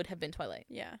Mormon, that would have been Twilight.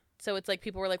 Yeah. So it's like,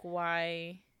 people were like,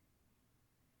 why?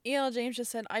 E.L. James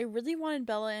just said, I really wanted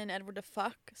Bella and Edward to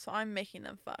fuck, so I'm making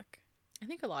them fuck. I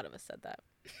think a lot of us said that.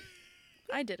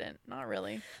 I didn't. Not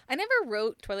really. I never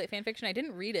wrote Twilight fanfiction. I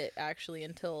didn't read it, actually,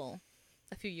 until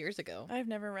a few years ago. I've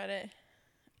never read it.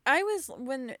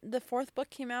 When the fourth book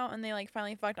came out and they, like,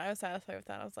 finally fucked, I was satisfied with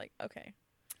that. I was like, okay.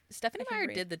 Stephanie Meyer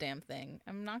did the damn thing.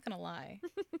 I'm not gonna lie.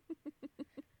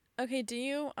 Okay, do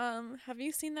you, have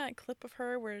you seen that clip of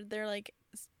her where they're, like,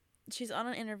 she's on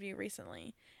an interview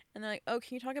recently, and they're like, oh,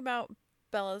 can you talk about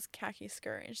Bella's khaki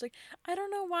skirt? And she's like, I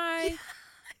don't know why Yes.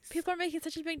 people are making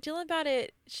such a big deal about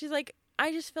it. She's like,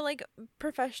 I just feel like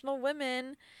professional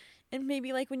women, and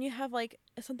maybe like when you have like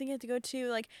something you have to go to,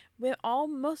 like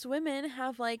most women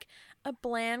have like a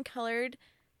bland colored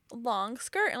long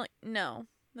skirt, and like no,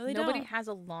 they Nobody don't. has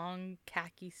a long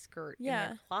khaki skirt in Yeah.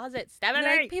 their closet. And, Stephanie!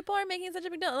 like, people are making such a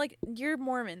big deal. Like, you're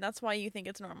Mormon, that's why you think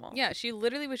it's normal. Yeah, she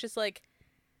literally was just like,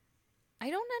 I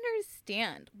don't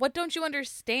understand. What don't you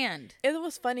understand? It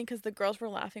was funny because the girls were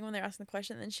laughing when they were asking the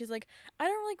question, and she's like, I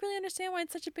don't like really understand why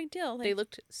it's such a big deal. Like, They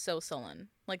looked so sullen.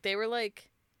 Like, they were like,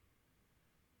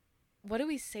 what do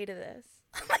we say to this?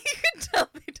 Like, you could tell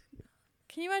they did.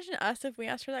 can you imagine us if we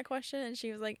asked her that question and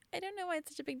she was like, I don't know why it's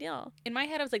such a big deal. In my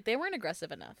head, I was like, they weren't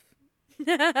aggressive enough.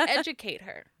 Educate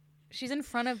her. She's in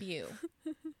front of you.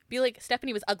 Be like,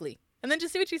 Stephanie was ugly. And then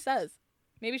just see what she says.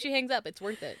 Maybe she hangs up. It's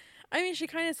worth it. I mean, she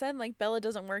kind of said, like, Bella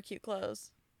doesn't wear cute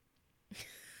clothes.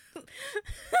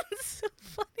 It's so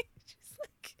funny. She's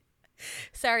like,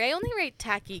 sorry, I only rate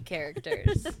tacky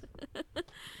characters.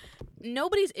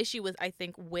 Nobody's issue was, I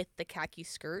think, with the khaki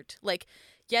skirt. Like,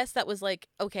 yes, that was like,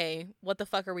 okay, what the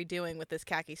fuck are we doing with this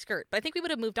khaki skirt? But I think we would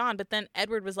have moved on. But then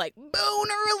Edward was like,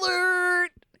 boner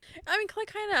alert! I mean, Clay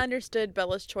kind of understood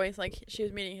Bella's choice. Like, she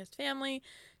was meeting his family.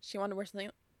 She wanted to wear something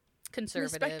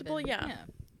Conservative. respectable, and- yeah.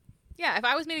 Yeah, if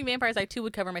I was meeting vampires, I too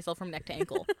would cover myself from neck to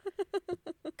ankle.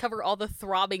 Cover all the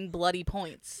throbbing, bloody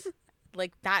points.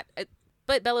 Like that.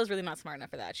 But Bella's really not smart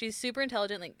enough for that. She's super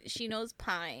intelligent. Like, she knows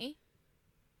pie.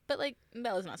 But, like,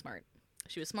 Bella's not smart.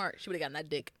 If she was smart, she would have gotten that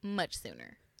dick much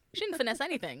sooner. She didn't finesse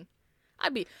anything.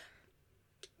 I'd be...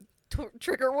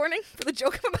 trigger warning for the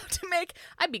joke I'm about to make.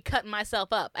 I'd be cutting myself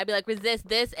up. I'd be like, resist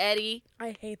this, Eddie.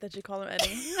 I hate that you call him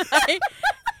Eddie. I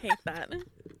hate that.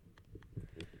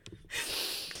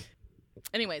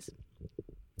 Anyways,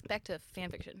 back to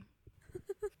fanfiction.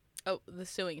 Oh, the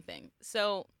suing thing.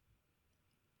 So,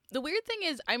 the weird thing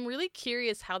is, I'm really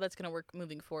curious how that's going to work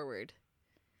moving forward.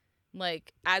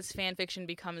 Like, as fanfiction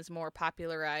becomes more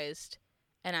popularized,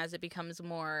 and as it becomes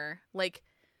more, like,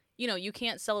 you know, you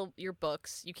can't sell your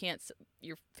books, you can't,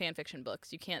 your fanfiction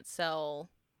books, you can't sell,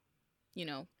 you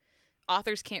know,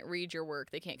 authors can't read your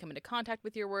work, they can't come into contact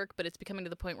with your work, but it's becoming to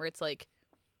the point where it's like,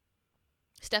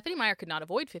 Stephanie Meyer could not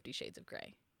avoid 50 Shades of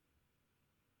Grey.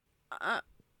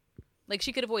 Like,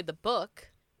 she could avoid the book,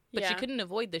 but she couldn't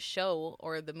avoid the show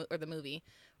or the movie,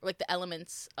 or like the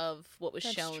elements of what was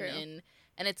shown true. in.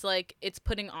 And it's like, it's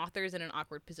putting authors in an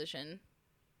awkward position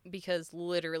because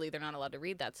literally they're not allowed to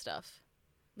read that stuff.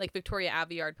 Like, Victoria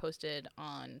Aveyard posted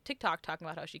on TikTok talking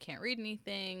about how she can't read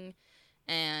anything,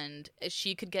 and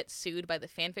she could get sued by the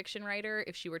fanfiction writer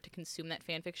if she were to consume that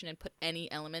fanfiction and put any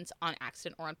elements on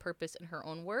accident or on purpose in her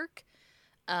own work.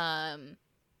 Not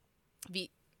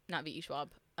V.E.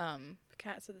 Schwab.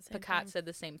 Pacat said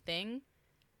the same thing.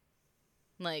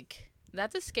 Like,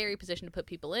 that's a scary position to put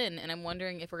people in, and I'm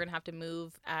wondering if we're going to have to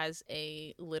move as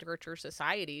a literature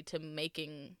society to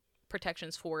making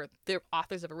protections for the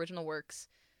authors of original works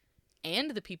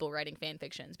and the people writing fan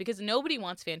fictions, because nobody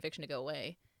wants fan fiction to go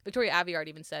away. Victoria Aveyard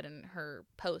even said in her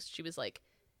post, she was like,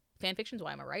 fan fiction's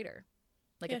why I'm a writer.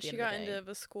 Like, yeah, at the she end of got the day.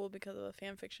 into a school because of a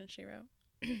fan fiction she wrote.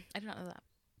 I did not know that.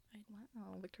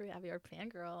 Wow, Victoria Aveyard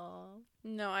fangirl.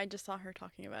 No, I just saw her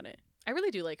talking about it. I really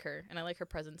do like her, and I like her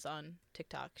presence on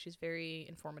TikTok. She's very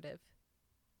informative.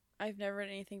 I've never read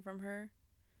anything from her.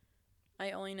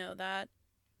 I only know that,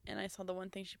 and I saw the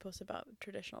one thing she posted about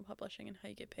traditional publishing and how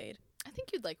you get paid. I think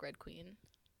you'd like Red Queen.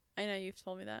 I know you've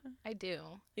told me that. I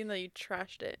do. Even though you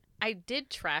trashed it. I did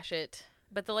trash it,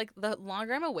 but the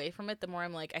longer I'm away from it, the more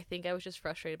I'm like, I think I was just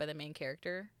frustrated by the main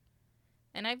character.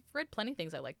 And I've read plenty of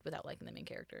things I liked without liking the main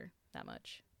character that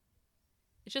much.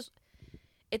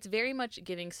 It's very much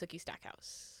giving Sookie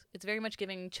Stackhouse. It's very much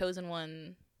giving Chosen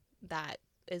One that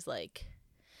is like,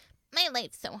 my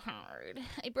life's so hard.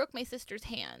 I broke my sister's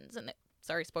hands.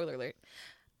 Sorry, spoiler alert.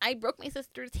 I broke my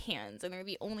sister's hands, and they're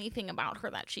the only thing about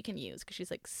her that she can use, because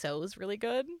she's like, sews really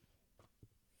good.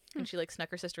 And she like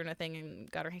snuck her sister in a thing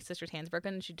and got her sister's hands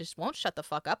broken, and she just won't shut the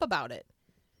fuck up about it.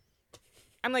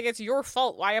 I'm like, it's your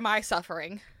fault. Why am I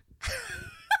suffering?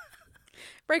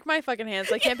 Break my fucking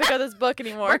hands. I can't pick up this book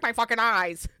anymore. Break my fucking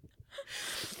eyes.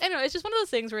 I don't know. It's just one of those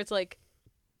things where it's like,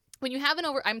 when you have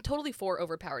I'm totally for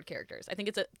overpowered characters. I think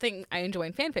it's a thing I enjoy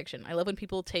in fan fiction. I love when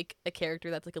people take a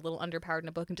character that's like a little underpowered in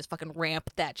a book and just fucking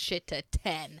ramp that shit to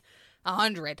 10,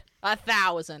 100,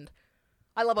 1,000.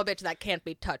 I love a bitch that can't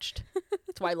be touched.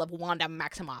 That's why I love Wanda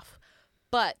Maximoff.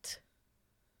 But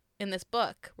in this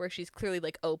book, where she's clearly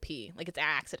like OP, like it's an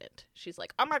accident. She's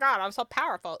like, oh my god, I'm so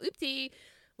powerful. Oopsie.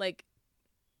 Like,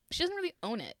 she doesn't really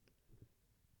own it.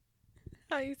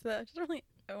 How you said that? She doesn't really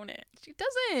own it. She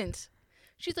doesn't.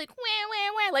 She's like, wah,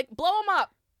 wah, wah, like, blow him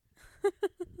up.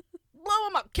 Blow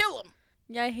him up. Kill him.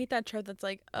 Yeah, I hate that trope that's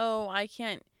like, oh, I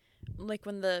can't, like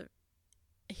when the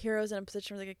hero's in a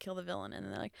position where they could kill the villain,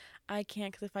 and they're like, I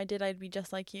can't, because if I did, I'd be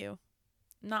just like you.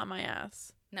 Not my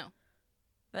ass. No.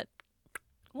 That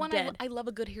Dead. I love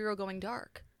a good hero going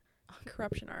dark.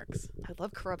 Corruption arcs. I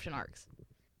love corruption arcs.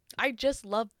 I just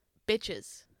love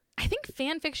bitches. I think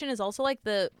fan fiction is also like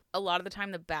a lot of the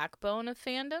time the backbone of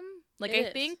fandom. Like, I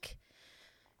think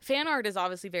fan art is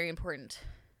obviously very important,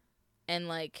 and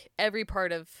like every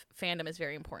part of fandom is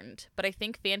very important. But I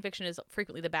think fan fiction is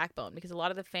frequently the backbone, because a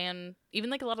lot of the fan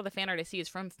art I see is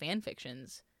from fan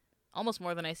fictions, almost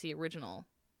more than I see original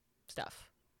stuff,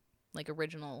 like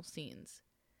original scenes.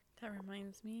 That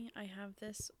reminds me, I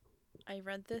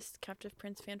read this Captive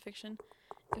Prince fan fiction.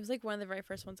 It was like one of the very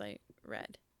first ones I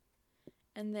read.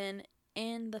 And then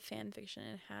in the fan fiction,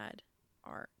 it had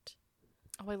art.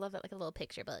 Oh, I love that, like a little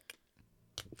picture book.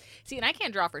 See, and I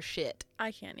can't draw for shit.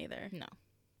 I can't either. No.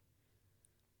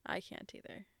 I can't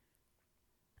either.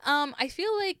 I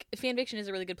feel like fan fiction is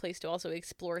a really good place to also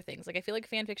explore things. Like, I feel like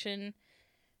fan fiction,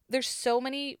 there's so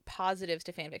many positives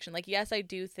to fan fiction. Like, yes, I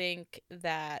do think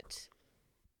that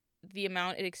the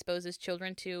amount it exposes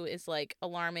children to is like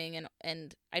alarming,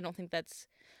 and I don't think that's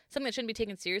something that shouldn't be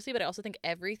taken seriously, but I also think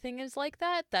everything is like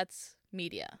that. That's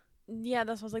media. Yeah,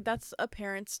 that's what I was like, that's a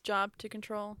parent's job to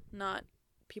control, not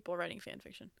people writing fan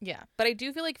fiction. Yeah, but I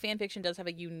do feel like fan fiction does have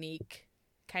a unique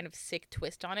kind of sick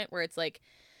twist on it, where it's like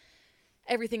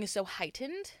everything is so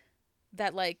heightened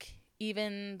that like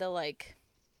even the like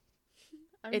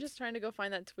I'm just trying to go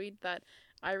find that tweet that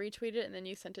I retweeted and then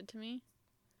you sent it to me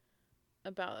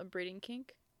about a breeding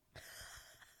kink.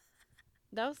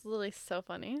 That was literally so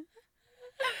funny.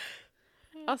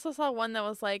 I also saw one that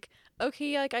was like,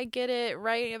 okay, like I get it,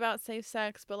 right, about safe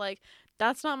sex, but like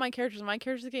that's not my characters. My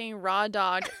character's getting raw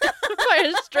dogged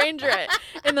by a stranger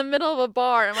in the middle of a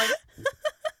bar. I'm like,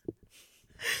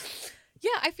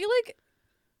 yeah, I feel like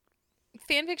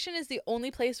fan fiction is the only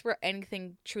place where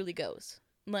anything truly goes.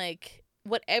 Like,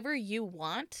 whatever you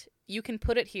want, you can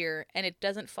put it here, and it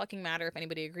doesn't fucking matter if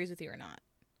anybody agrees with you or not.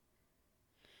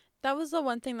 that was the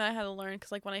one thing that I had to learn,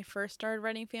 because like when I first started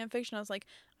writing fan fiction, I was like,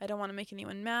 I don't want to make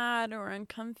anyone mad or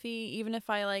uncomfy, even if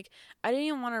I didn't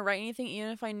even want to write anything, even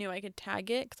if I knew I could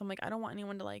tag it, because I'm like, I don't want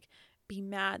anyone to like be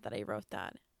mad that I wrote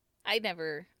that. I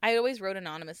always wrote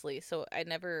anonymously, so I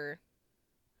never.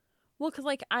 Well, because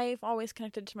like I've always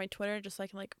connected to my Twitter just so I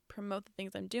can like promote the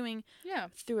things I'm doing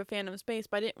through a fandom space,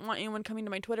 but I didn't want anyone coming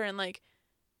to my Twitter and like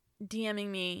DMing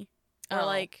me or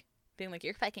like being like,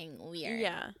 you're fucking weird.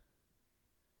 Yeah.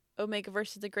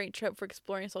 Omegaverse is a great trope for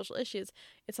exploring social issues.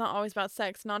 It's not always about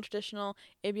sex. Non-traditional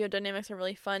ABO dynamics are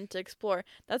really fun to explore.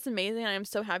 That's amazing. I am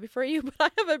so happy for you, but I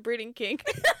have a breeding kink.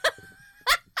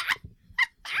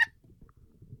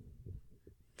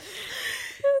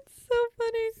 It's so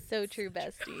funny. So true,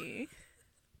 bestie.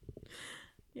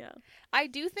 Yeah. I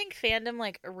do think fandom,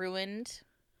 like, ruined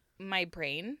my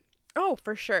brain. Oh,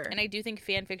 for sure. And I do think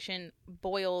fan fiction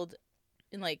boiled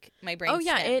in, like, my brain. Oh,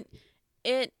 yeah.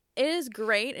 It is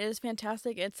great. It is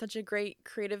fantastic. It's such a great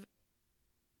creative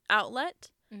outlet.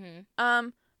 Mm-hmm.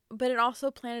 But it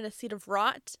also planted a seed of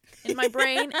rot in my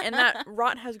brain, and that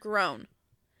rot has grown.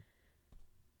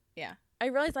 Yeah. I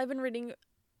realized you've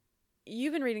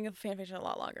been reading fanfiction a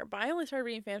lot longer, but I only started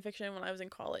reading fanfiction when I was in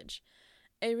college.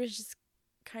 It was just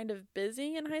kind of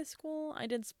busy in high school. I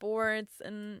did sports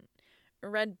and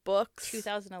read books.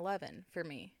 2011 for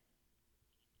me.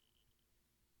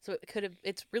 So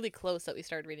it's really close that we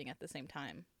started reading at the same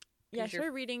time. Yeah, I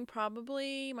started reading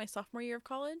probably my sophomore year of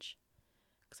college.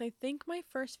 Because I think my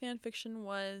first fan fiction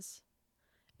was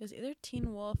either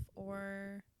Teen Wolf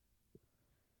or...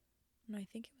 No, I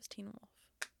think it was Teen Wolf.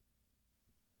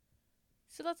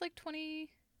 So that's like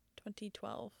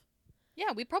 2012.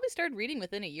 Yeah, we probably started reading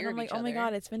within a year and I'm of like, each other. Oh my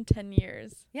god, it's been 10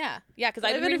 years. Yeah, because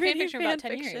I've been reading fan fiction for about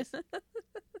 10 years.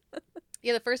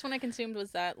 Yeah, the first one I consumed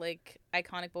was that, like,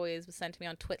 Iconic Boys was sent to me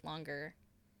on Twitlonger.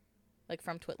 Like,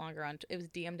 from Twitlonger. It was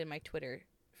DM'd in my Twitter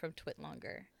from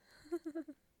Twitlonger.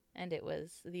 And it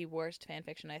was the worst fan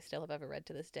fiction I still have ever read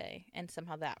to this day. And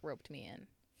somehow that roped me in.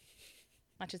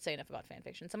 I should say enough about fan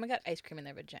fiction. Someone got ice cream in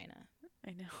their vagina.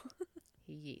 I know.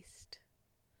 Yeast.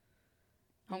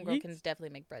 Homegirl can definitely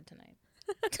make bread tonight.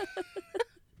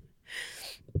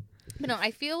 But no, I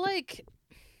feel like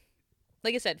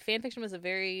I said, fan fiction was a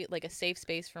very, like, a safe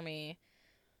space for me,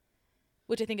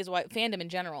 which I think is why fandom in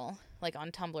general, like,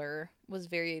 on Tumblr, was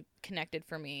very connected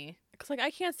for me. Because, like,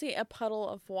 I can't see a puddle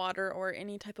of water or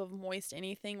any type of moist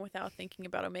anything without thinking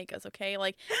about omegas, okay?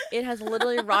 Like, it has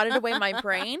literally rotted away my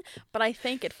brain, but I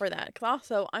thank it for that. Because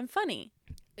also, I'm funny.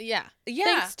 Yeah.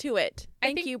 Thanks to it.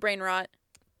 Thank you, brain rot.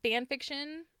 Fan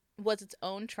fiction was its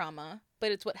own trauma,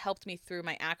 but it's what helped me through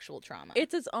my actual trauma.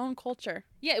 It's its own culture.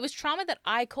 Yeah, it was trauma that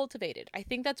I cultivated. I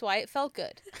think that's why it felt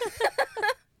good.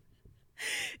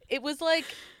 It was like,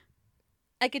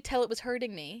 I could tell it was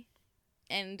hurting me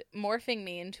and morphing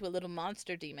me into a little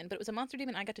monster demon, but it was a monster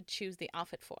demon I got to choose the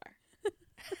outfit for.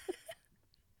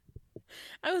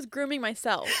 I was grooming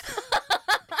myself.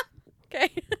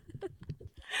 Okay.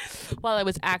 While I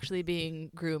was actually being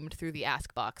groomed through the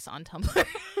ask box on Tumblr.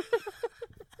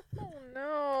 Oh,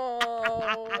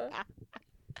 no.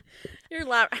 You're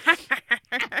loud.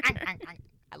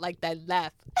 I like that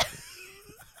laugh.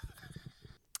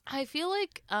 I feel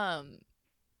like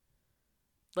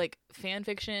fan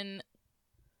fiction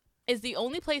is the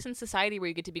only place in society where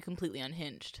you get to be completely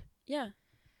unhinged. Yeah.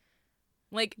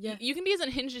 Like, you can be as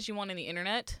unhinged as you want on the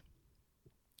internet,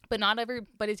 but not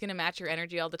everybody's going to match your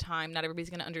energy all the time. Not everybody's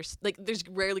going to understand. Like, there's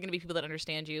rarely going to be people that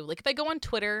understand you. Like, if I go on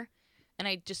Twitter and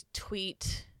I just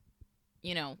tweet,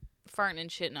 you know, farting and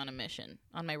shitting on a mission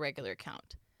on my regular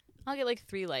account, I'll get, like,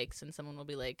 3 likes, and someone will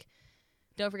be like,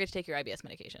 don't forget to take your IBS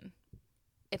medication.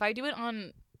 If I do it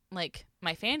on, like,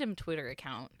 my fandom Twitter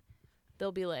account,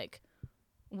 they'll be like,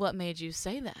 what made you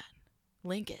say that?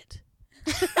 Link it.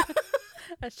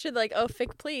 I should, like, oh,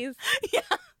 fic, please. Yeah.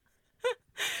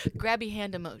 Grabby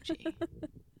hand emoji.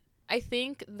 I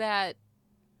think that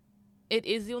it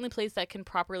is the only place that can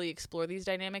properly explore these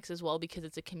dynamics as well, because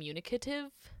it's a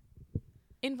communicative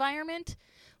environment.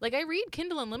 Like, I read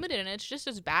Kindle Unlimited, and it's just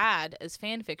as bad as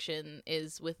fan fiction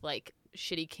is with, like,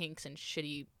 shitty kinks and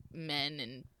shitty men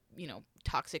and, you know,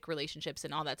 toxic relationships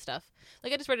and all that stuff.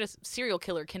 Like, I just read a serial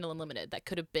killer Kindle Unlimited that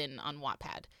could have been on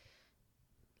Wattpad.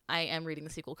 I am reading the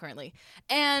sequel currently.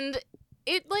 And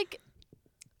it, like,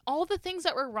 all the things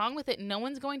that were wrong with it, no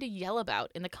one's going to yell about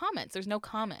in the comments. There's no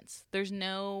comments. There's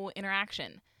no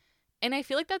interaction. And I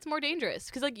feel like that's more dangerous.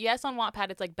 Because, like, yes, on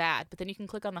Wattpad it's, like, bad, but then you can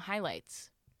click on the highlights.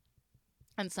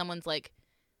 And someone's like,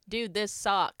 dude, this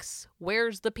sucks.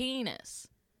 Where's the penis?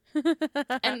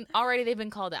 And already they've been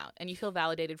called out. And you feel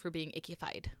validated for being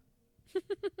ickified.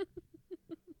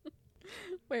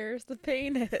 Where's the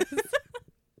penis?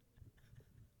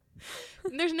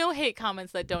 There's no hate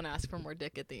comments that don't ask for more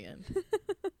dick at the end.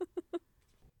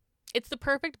 It's the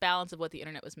perfect balance of what the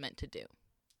internet was meant to do.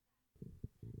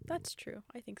 That's true.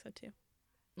 I think so too.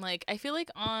 Like, I feel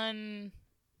like on,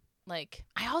 like,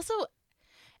 I also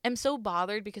am so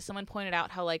bothered because someone pointed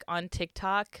out how, like, on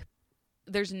TikTok,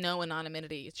 there's no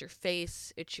anonymity. It's your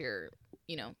face. It's your,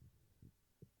 you know,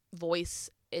 voice.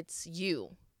 It's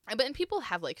you. But and people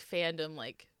have like fandom,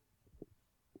 like,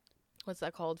 what's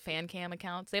that called? Fan cam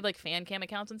accounts. They have like fan cam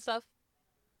accounts and stuff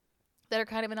that are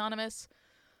kind of anonymous.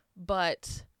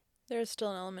 But there's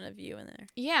still an element of you in there.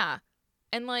 Yeah.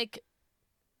 And like,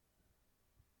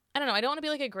 I don't know. I don't want to be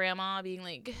like a grandma being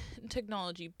like,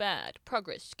 technology bad,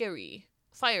 progress scary,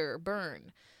 fire,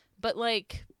 burn. But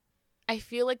like, I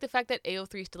feel like the fact that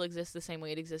AO3 still exists the same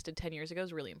way it existed 10 years ago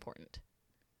is really important.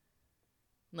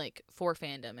 Like, for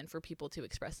fandom and for people to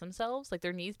express themselves. Like,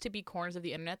 there needs to be corners of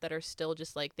the internet that are still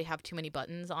just like, they have too many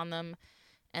buttons on them.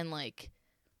 And like,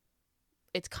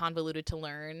 it's convoluted to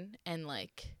learn. And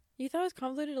like... You thought it was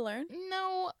convoluted to learn?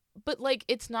 No, but like,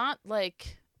 it's not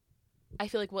like... I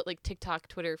feel like what like TikTok,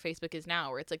 Twitter, Facebook is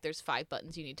now, where it's like there's 5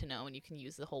 buttons you need to know and you can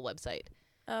use the whole website.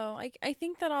 Oh, I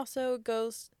think that also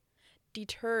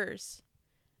deters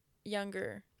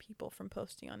younger people from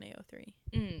posting on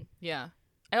AO3. Yeah.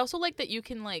 I also like that you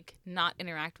can like not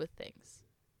interact with things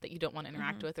that you don't want to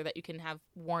interact with, or that you can have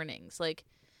warnings. Like,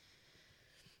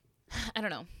 I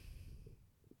don't know.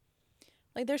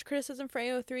 Like, there's criticism for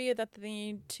AO3 that they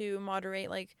need to moderate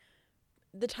like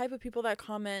the type of people that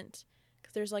comment,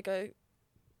 because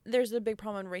there's a big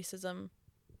problem in racism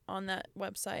on that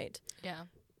website. Yeah.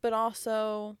 But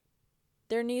also,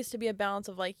 there needs to be a balance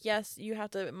of like, yes, you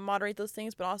have to moderate those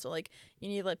things, but also like you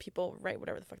need to let people write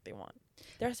whatever the fuck they want.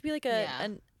 There has to be like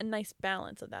a nice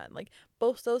balance of that. Like,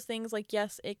 both those things, like,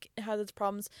 yes, it has its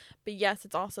problems, but yes,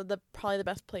 it's also probably the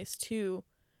best place to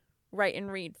write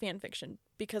and read fan fiction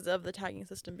because of the tagging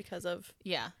system, because of...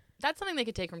 Yeah. That's something they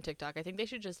could take from TikTok. I think they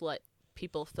should just let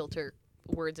people filter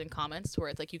words in comments where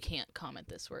it's like, you can't comment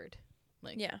this word.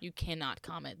 Like, you cannot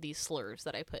comment these slurs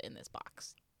that I put in this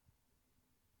box.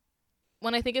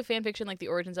 When I think of fan fiction, like the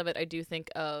origins of it, I do think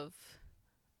of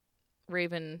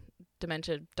Raven,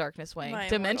 Dementia, Darkness Way.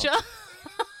 Dementia?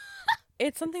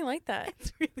 It's something like that.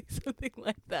 It's really something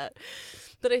like that.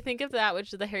 But I think of that,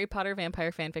 which is the Harry Potter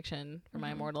vampire fan fiction for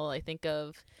My Immortal. I think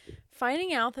of...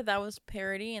 Finding out that was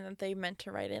parody and that they meant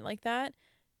to write it like that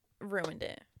ruined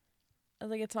it. I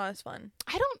was like, it's not as fun.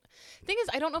 Thing is,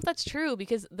 I don't know if that's true,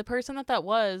 because the person that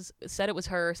was said it was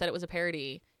her, said it was a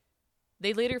parody.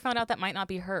 They later found out that might not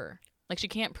be her. Like, she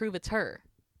can't prove it's her.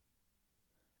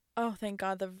 Oh, thank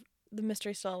God. The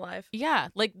mystery's still alive. Yeah.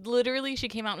 Like, literally, she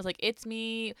came out and was like, it's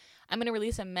me. I'm going to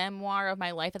release a memoir of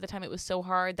my life. At the time, it was so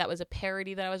hard. That was a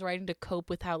parody that I was writing to cope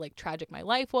with how, like, tragic my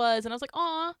life was. And I was like,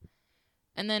 aw.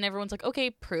 And then everyone's like, okay,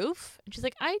 proof. And she's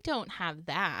like, I don't have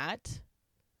that.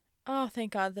 Oh,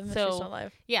 thank God. The mystery's still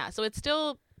alive. Yeah. So it's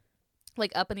still,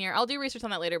 like, up in the air. I'll do research on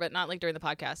that later, but not, like, during the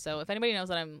podcast. So if anybody knows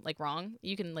that I'm, like, wrong,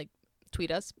 you can, like,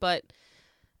 tweet us. But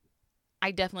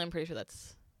I definitely am pretty sure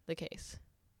that's the case.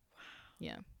 Wow.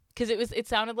 Yeah. Because it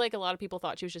sounded like a lot of people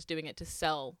thought she was just doing it to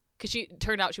sell. Because she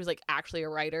turned out she was like actually a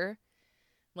writer,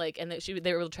 like, and that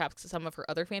they were able to trap some of her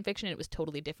other fan fiction. And it was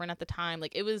totally different at the time.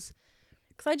 Like, it was.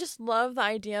 Because I just love the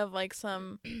idea of like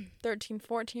some 13,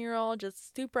 14-year-old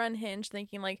just super unhinged,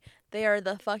 thinking like they are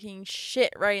the fucking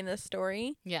shit writing this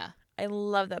story. Yeah, I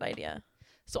love that idea.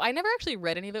 So I never actually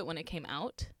read any of it when it came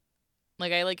out.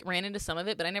 Like, I like ran into some of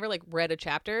it, but I never like read a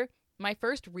chapter. My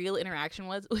first real interaction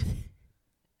was with...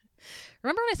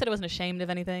 Remember when I said I wasn't ashamed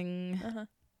of anything?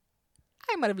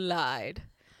 I might have lied.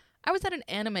 I was at an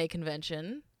anime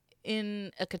convention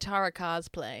in a Katara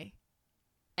cosplay,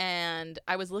 and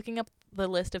I was looking up the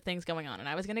list of things going on, and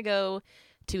I was going to go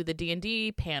to the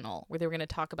D&D panel where they were going to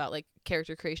talk about like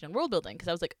character creation and world building, because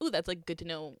I was like, ooh, that's like good to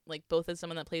know, like both as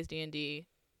someone that plays D&D,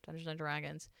 Dungeons and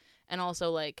Dragons, and also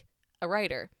like a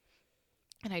writer.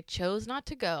 And I chose not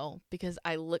to go because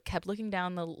I kept looking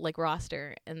down the like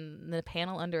roster, and the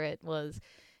panel under it was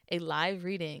a live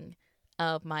reading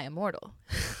of My Immortal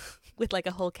with like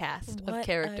a whole cast of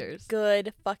characters. A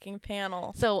good fucking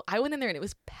panel. So I went in there and it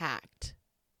was packed.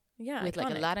 Yeah, with iconic.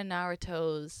 like a lot of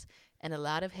Narutos and a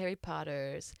lot of Harry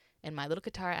Potters, and my little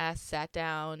Katara ass sat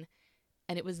down,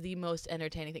 and it was the most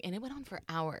entertaining thing. And it went on for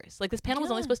hours. Like, this panel was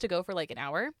only supposed to go for like an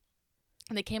hour,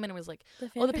 and they came in and was like,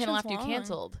 the panel after you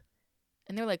canceled.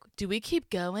 And they were like, do we keep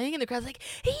going? And the crowd's like,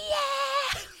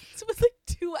 yeah! It was like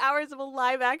 2 hours of a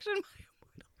live action.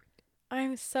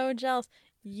 I'm so jealous.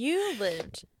 You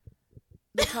lived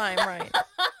the time right.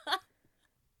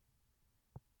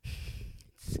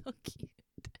 So cute.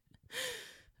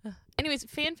 Anyways,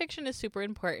 fan fiction is super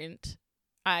important.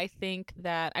 I think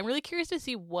that I'm really curious to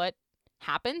see what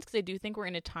happens, because I do think we're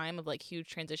in a time of like huge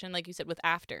transition, like you said with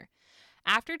After.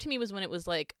 After to me was when it was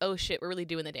like, oh shit, we're really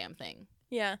doing the damn thing.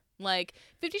 Yeah. Like,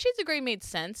 50 Shades of Grey made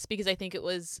sense because I think it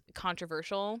was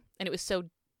controversial, and it was so,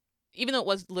 even though it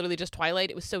was literally just Twilight,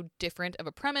 it was so different of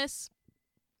a premise.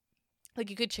 Like,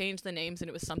 you could change the names and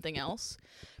it was something else.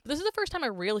 But this is the first time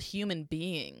a real human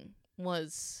being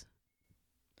was...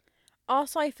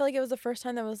 Also, I feel like it was the first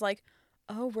time that was like,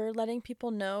 oh, we're letting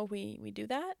people know we do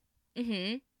that?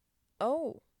 Mm-hmm.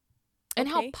 Oh. And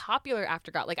how Okay. popular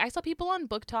After got. Like, I saw people on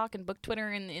Book Talk and Book Twitter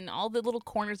and in all the little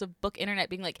corners of book internet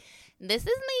being like, this is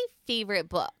my favorite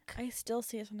book. I still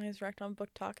see it sometimes wrecked on Book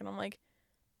Talk, and I'm like...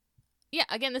 Yeah,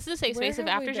 again, this is a safe Where space. If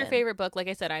have we After's your been? favorite book, like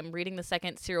I said, I'm reading the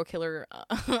second serial killer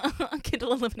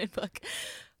Kindle Unlimited book.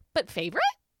 But favorite?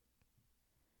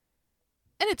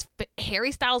 And it's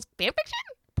Harry Styles fanfiction?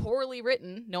 Poorly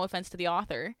written. No offense to the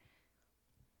author.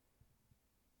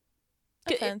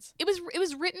 Offense. It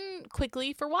was written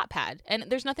quickly for Wattpad, and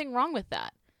there's nothing wrong with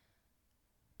that.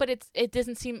 But it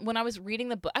doesn't seem, when I was reading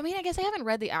the book, I mean, I guess I haven't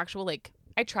read the actual, like,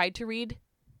 I tried to read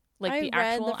like the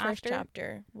actual read the first After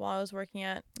chapter while I was working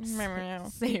at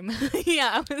Same.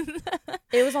 Yeah.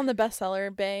 It was on the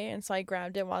bestseller bay, and so I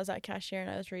grabbed it while I was at cashier and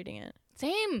I was reading it.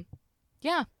 Same.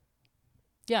 Yeah.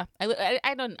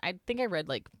 I think I read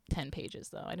like 10 pages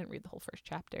though. I didn't read the whole first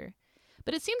chapter,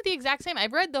 but it seemed the exact same.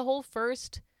 I've read the whole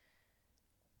first.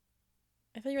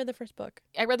 I thought you read the first book.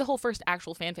 I read the whole first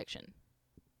actual fan fiction,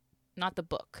 not the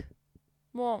book.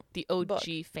 Well, The OG book.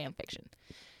 fan fiction.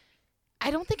 I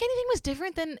don't think anything was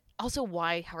different than also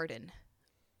why Hardin.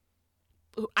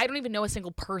 I don't even know a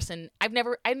single person. I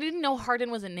didn't know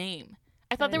Hardin was a name.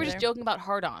 I thought they were just neither. joking about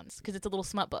hard-ons because it's a little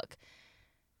smut book.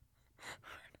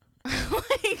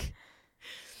 Like,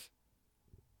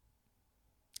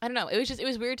 I don't know. It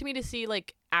was weird to me to see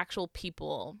like actual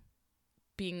people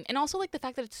being, and also like the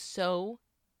fact that it's so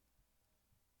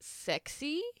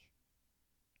sexy.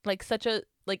 Like such a,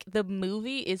 like the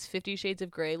movie is 50 Shades of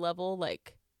Grey level,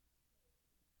 like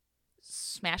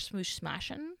smash smoosh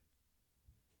smashing.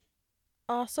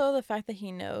 Also, the fact that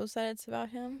he knows that it's about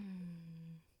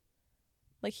him.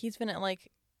 Like, he's been, like,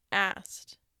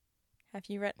 asked, have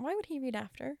you read... Why would he read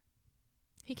After?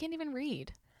 He can't even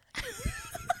read.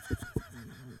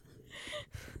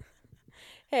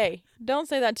 Hey, don't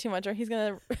say that too much or he's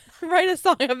gonna write a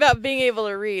song about being able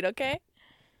to read, okay?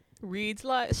 Reads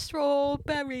like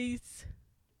strawberries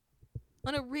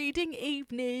on a reading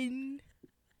evening.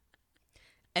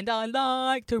 And I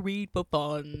like to read for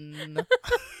fun.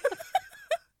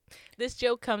 This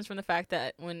joke comes from the fact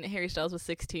that when Harry Styles was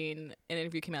 16, an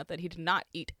interview came out that he did not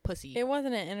eat pussy. It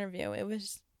wasn't an interview. It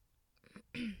was...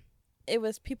 It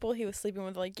was people he was sleeping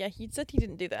with, like, yeah, he said he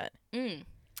didn't do that.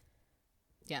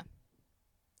 Yeah.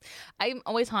 I'm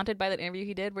always haunted by that interview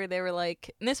he did where they were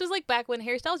like... And this was like back when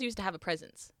Harry Styles used to have a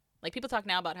presence. Like, people talk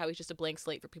now about how he's just a blank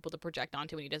slate for people to project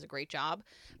onto and he does a great job.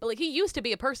 But, like, he used to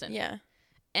be a person. Yeah.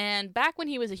 And back when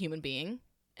he was a human being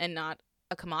and not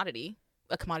a commodity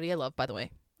I love, by the way.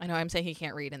 I know I'm saying he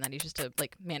can't read and that he's just a,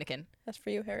 like, mannequin. That's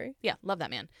for you, Harry. Yeah, love that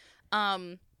man.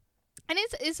 And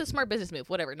it's a smart business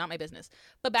move, whatever, not my business.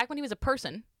 But back when he was a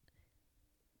person,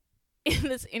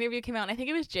 this interview came out, and I think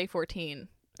it was J14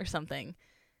 or something,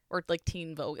 or, like,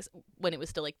 Teen Vogue, when it was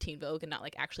still, like, Teen Vogue and not,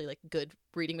 like, actually, like, good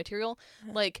reading material.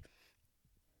 Like,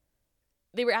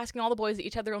 they were asking all the boys, they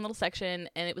each had their own little section,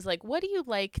 and it was like, what do you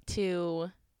like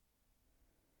to...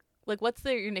 Like, what's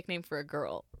your nickname for a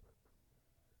girl?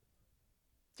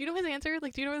 Do you know his answer?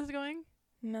 Like, do you know where this is going?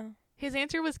 No. His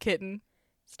answer was kitten.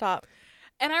 Stop.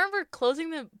 And I remember closing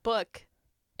the book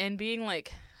and being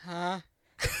like, huh?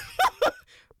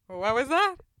 What was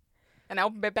that? And I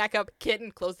opened it back up,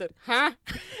 kitten, closed it. Huh?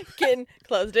 Kitten,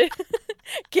 closed it.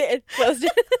 Kitten, closed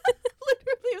it.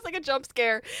 Literally, it was like a jump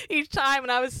scare each time,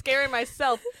 and I was scaring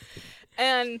myself.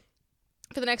 And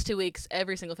for the next 2 weeks,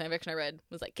 every single fanfiction I read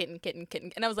was like kitten, kitten,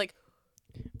 kitten. And I was like,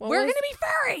 we're going to be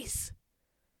furries!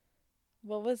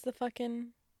 What was the fucking...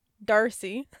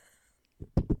 Darcy?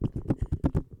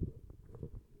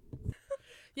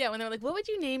 Yeah, when they were like, what would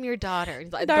you name your daughter? And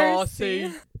he's like, Darcy.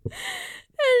 Darcy.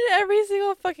 And every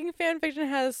single fucking fanfiction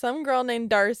has some girl named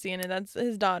Darcy in it. That's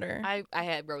his daughter. I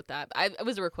had wrote that. It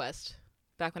was a request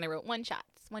back when I wrote one shot,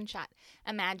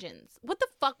 imagines. What the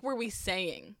fuck were we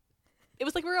saying? It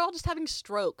was like we were all just having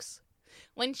strokes.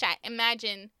 One shot,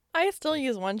 imagine. I still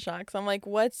use one shot because I'm like,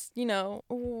 what's,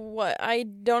 what? I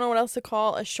don't know what else to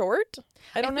call a short.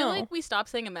 I don't know. I feel like we stopped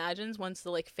saying imagines once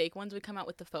the like fake ones would come out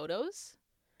with the photos.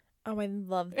 Oh, I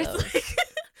love It's those. like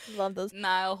Love those.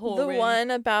 Niall Horan. The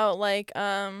one about like,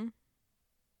 I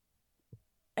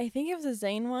think it was a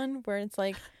Zayn one where it's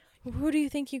like, who do you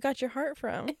think you got your heart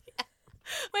from?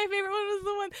 My favorite one was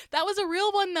the one that was a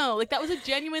real one though. Like that was a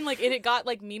genuine like, and it got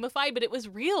like memeified, but it was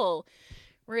real.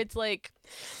 Where it's like,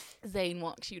 Zayn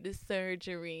walks you to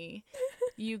surgery.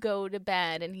 You go to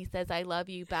bed and he says, I love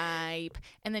you, babe.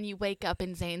 And then you wake up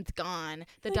and Zayn's gone.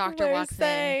 The doctor Where's walks in.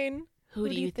 Zayn? Who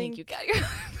do you think you got your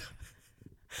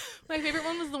My favorite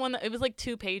one was the one that it was like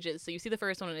 2 pages. So you see the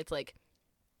first one and it's like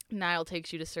Niall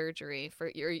takes you to surgery for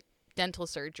your dental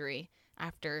surgery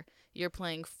after you're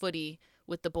playing footy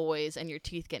with the boys and your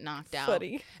teeth get knocked out.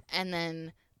 Footy. And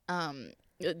then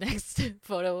the next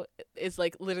photo is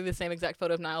like literally the same exact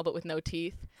photo of Niall but with no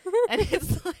teeth. And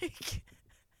it's like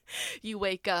you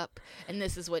wake up and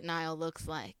this is what Niall looks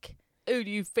like. Who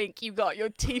do you think you got your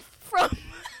teeth from?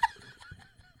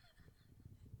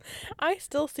 I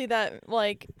still see that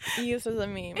like used as a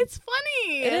meme. It's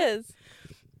funny. It is.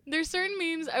 There's certain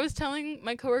memes. I was telling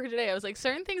my coworker today, I was like,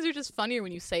 certain things are just funnier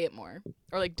when you say it more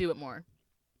or like do it more.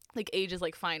 Like age is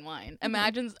like fine wine.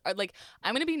 Imagine like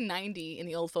I'm gonna be 90 in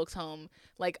the old folks' home,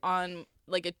 like on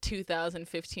like a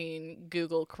 2015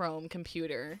 Google Chrome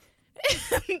computer,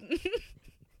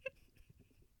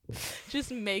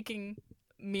 just making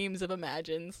memes of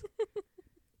imagines.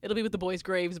 It'll be with the boys'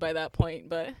 graves by that point,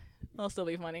 but it'll still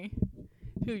be funny.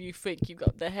 Who you think you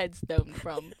got the headstone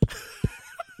from?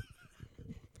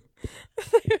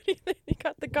 Who do you think you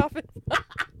got the coffin from?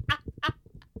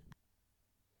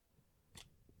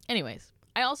 Anyways,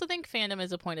 I also think fandom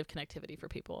is a point of connectivity for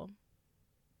people.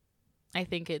 I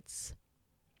think it's,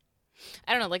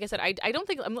 I don't know, like I said, I don't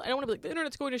think, I don't want to be like, the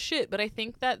internet's going to shit, but I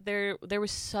think that there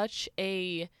was such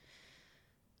a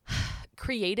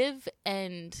creative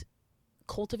and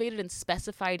cultivated and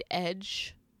specified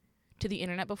edge to the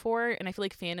internet before, and I feel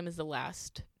like fandom is the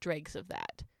last dregs of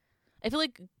that. I feel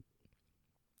like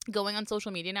going on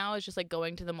social media now is just like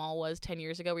going to the mall was 10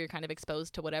 years ago, where you're kind of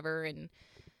exposed to whatever, and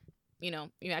you know,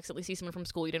 you accidentally see someone from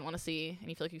school you didn't want to see and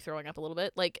you feel like you're throwing up a little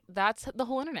bit. Like, that's the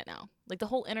whole internet now. Like, the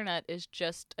whole internet is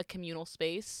just a communal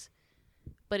space,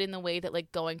 but in the way that,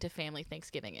 like, going to family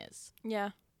Thanksgiving is. Yeah.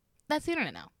 That's the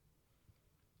internet now.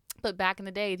 But back in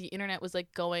the day, the internet was,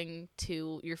 like, going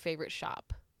to your favorite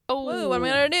shop. Oh, Whoa, what am I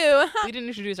going to do? We didn't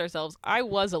introduce ourselves. I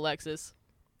was Alexis.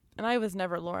 And I was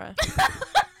never Laura.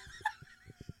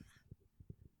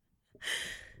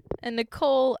 And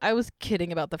Nicole, I was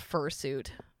kidding about the fursuit.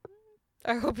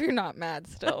 I hope you're not mad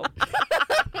still.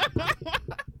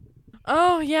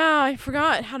 Oh, yeah, I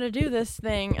forgot how to do this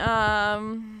thing.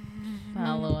 Follow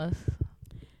us.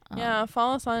 Yeah,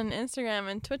 follow us on Instagram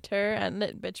and Twitter at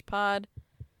LitBitchPod.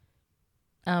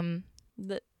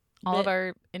 All of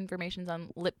our information's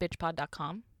on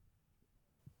litbitchpod.com.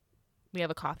 We have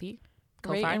a coffee.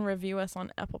 Rate and review us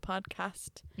on Apple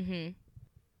Podcast. Mm-hmm.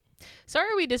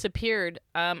 Sorry we disappeared.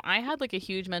 I had like a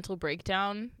huge mental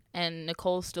breakdown, and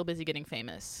Nicole's still busy getting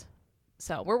famous.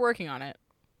 So we're working on it.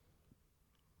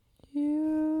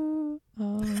 You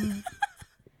are the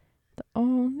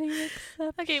only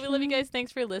exception. Okay, we love you guys.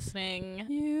 Thanks for listening.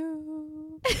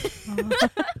 You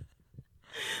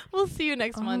We'll see you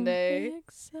next Monday. The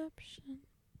exception.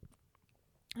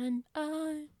 And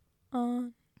I'm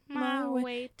on my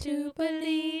way to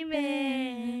believe.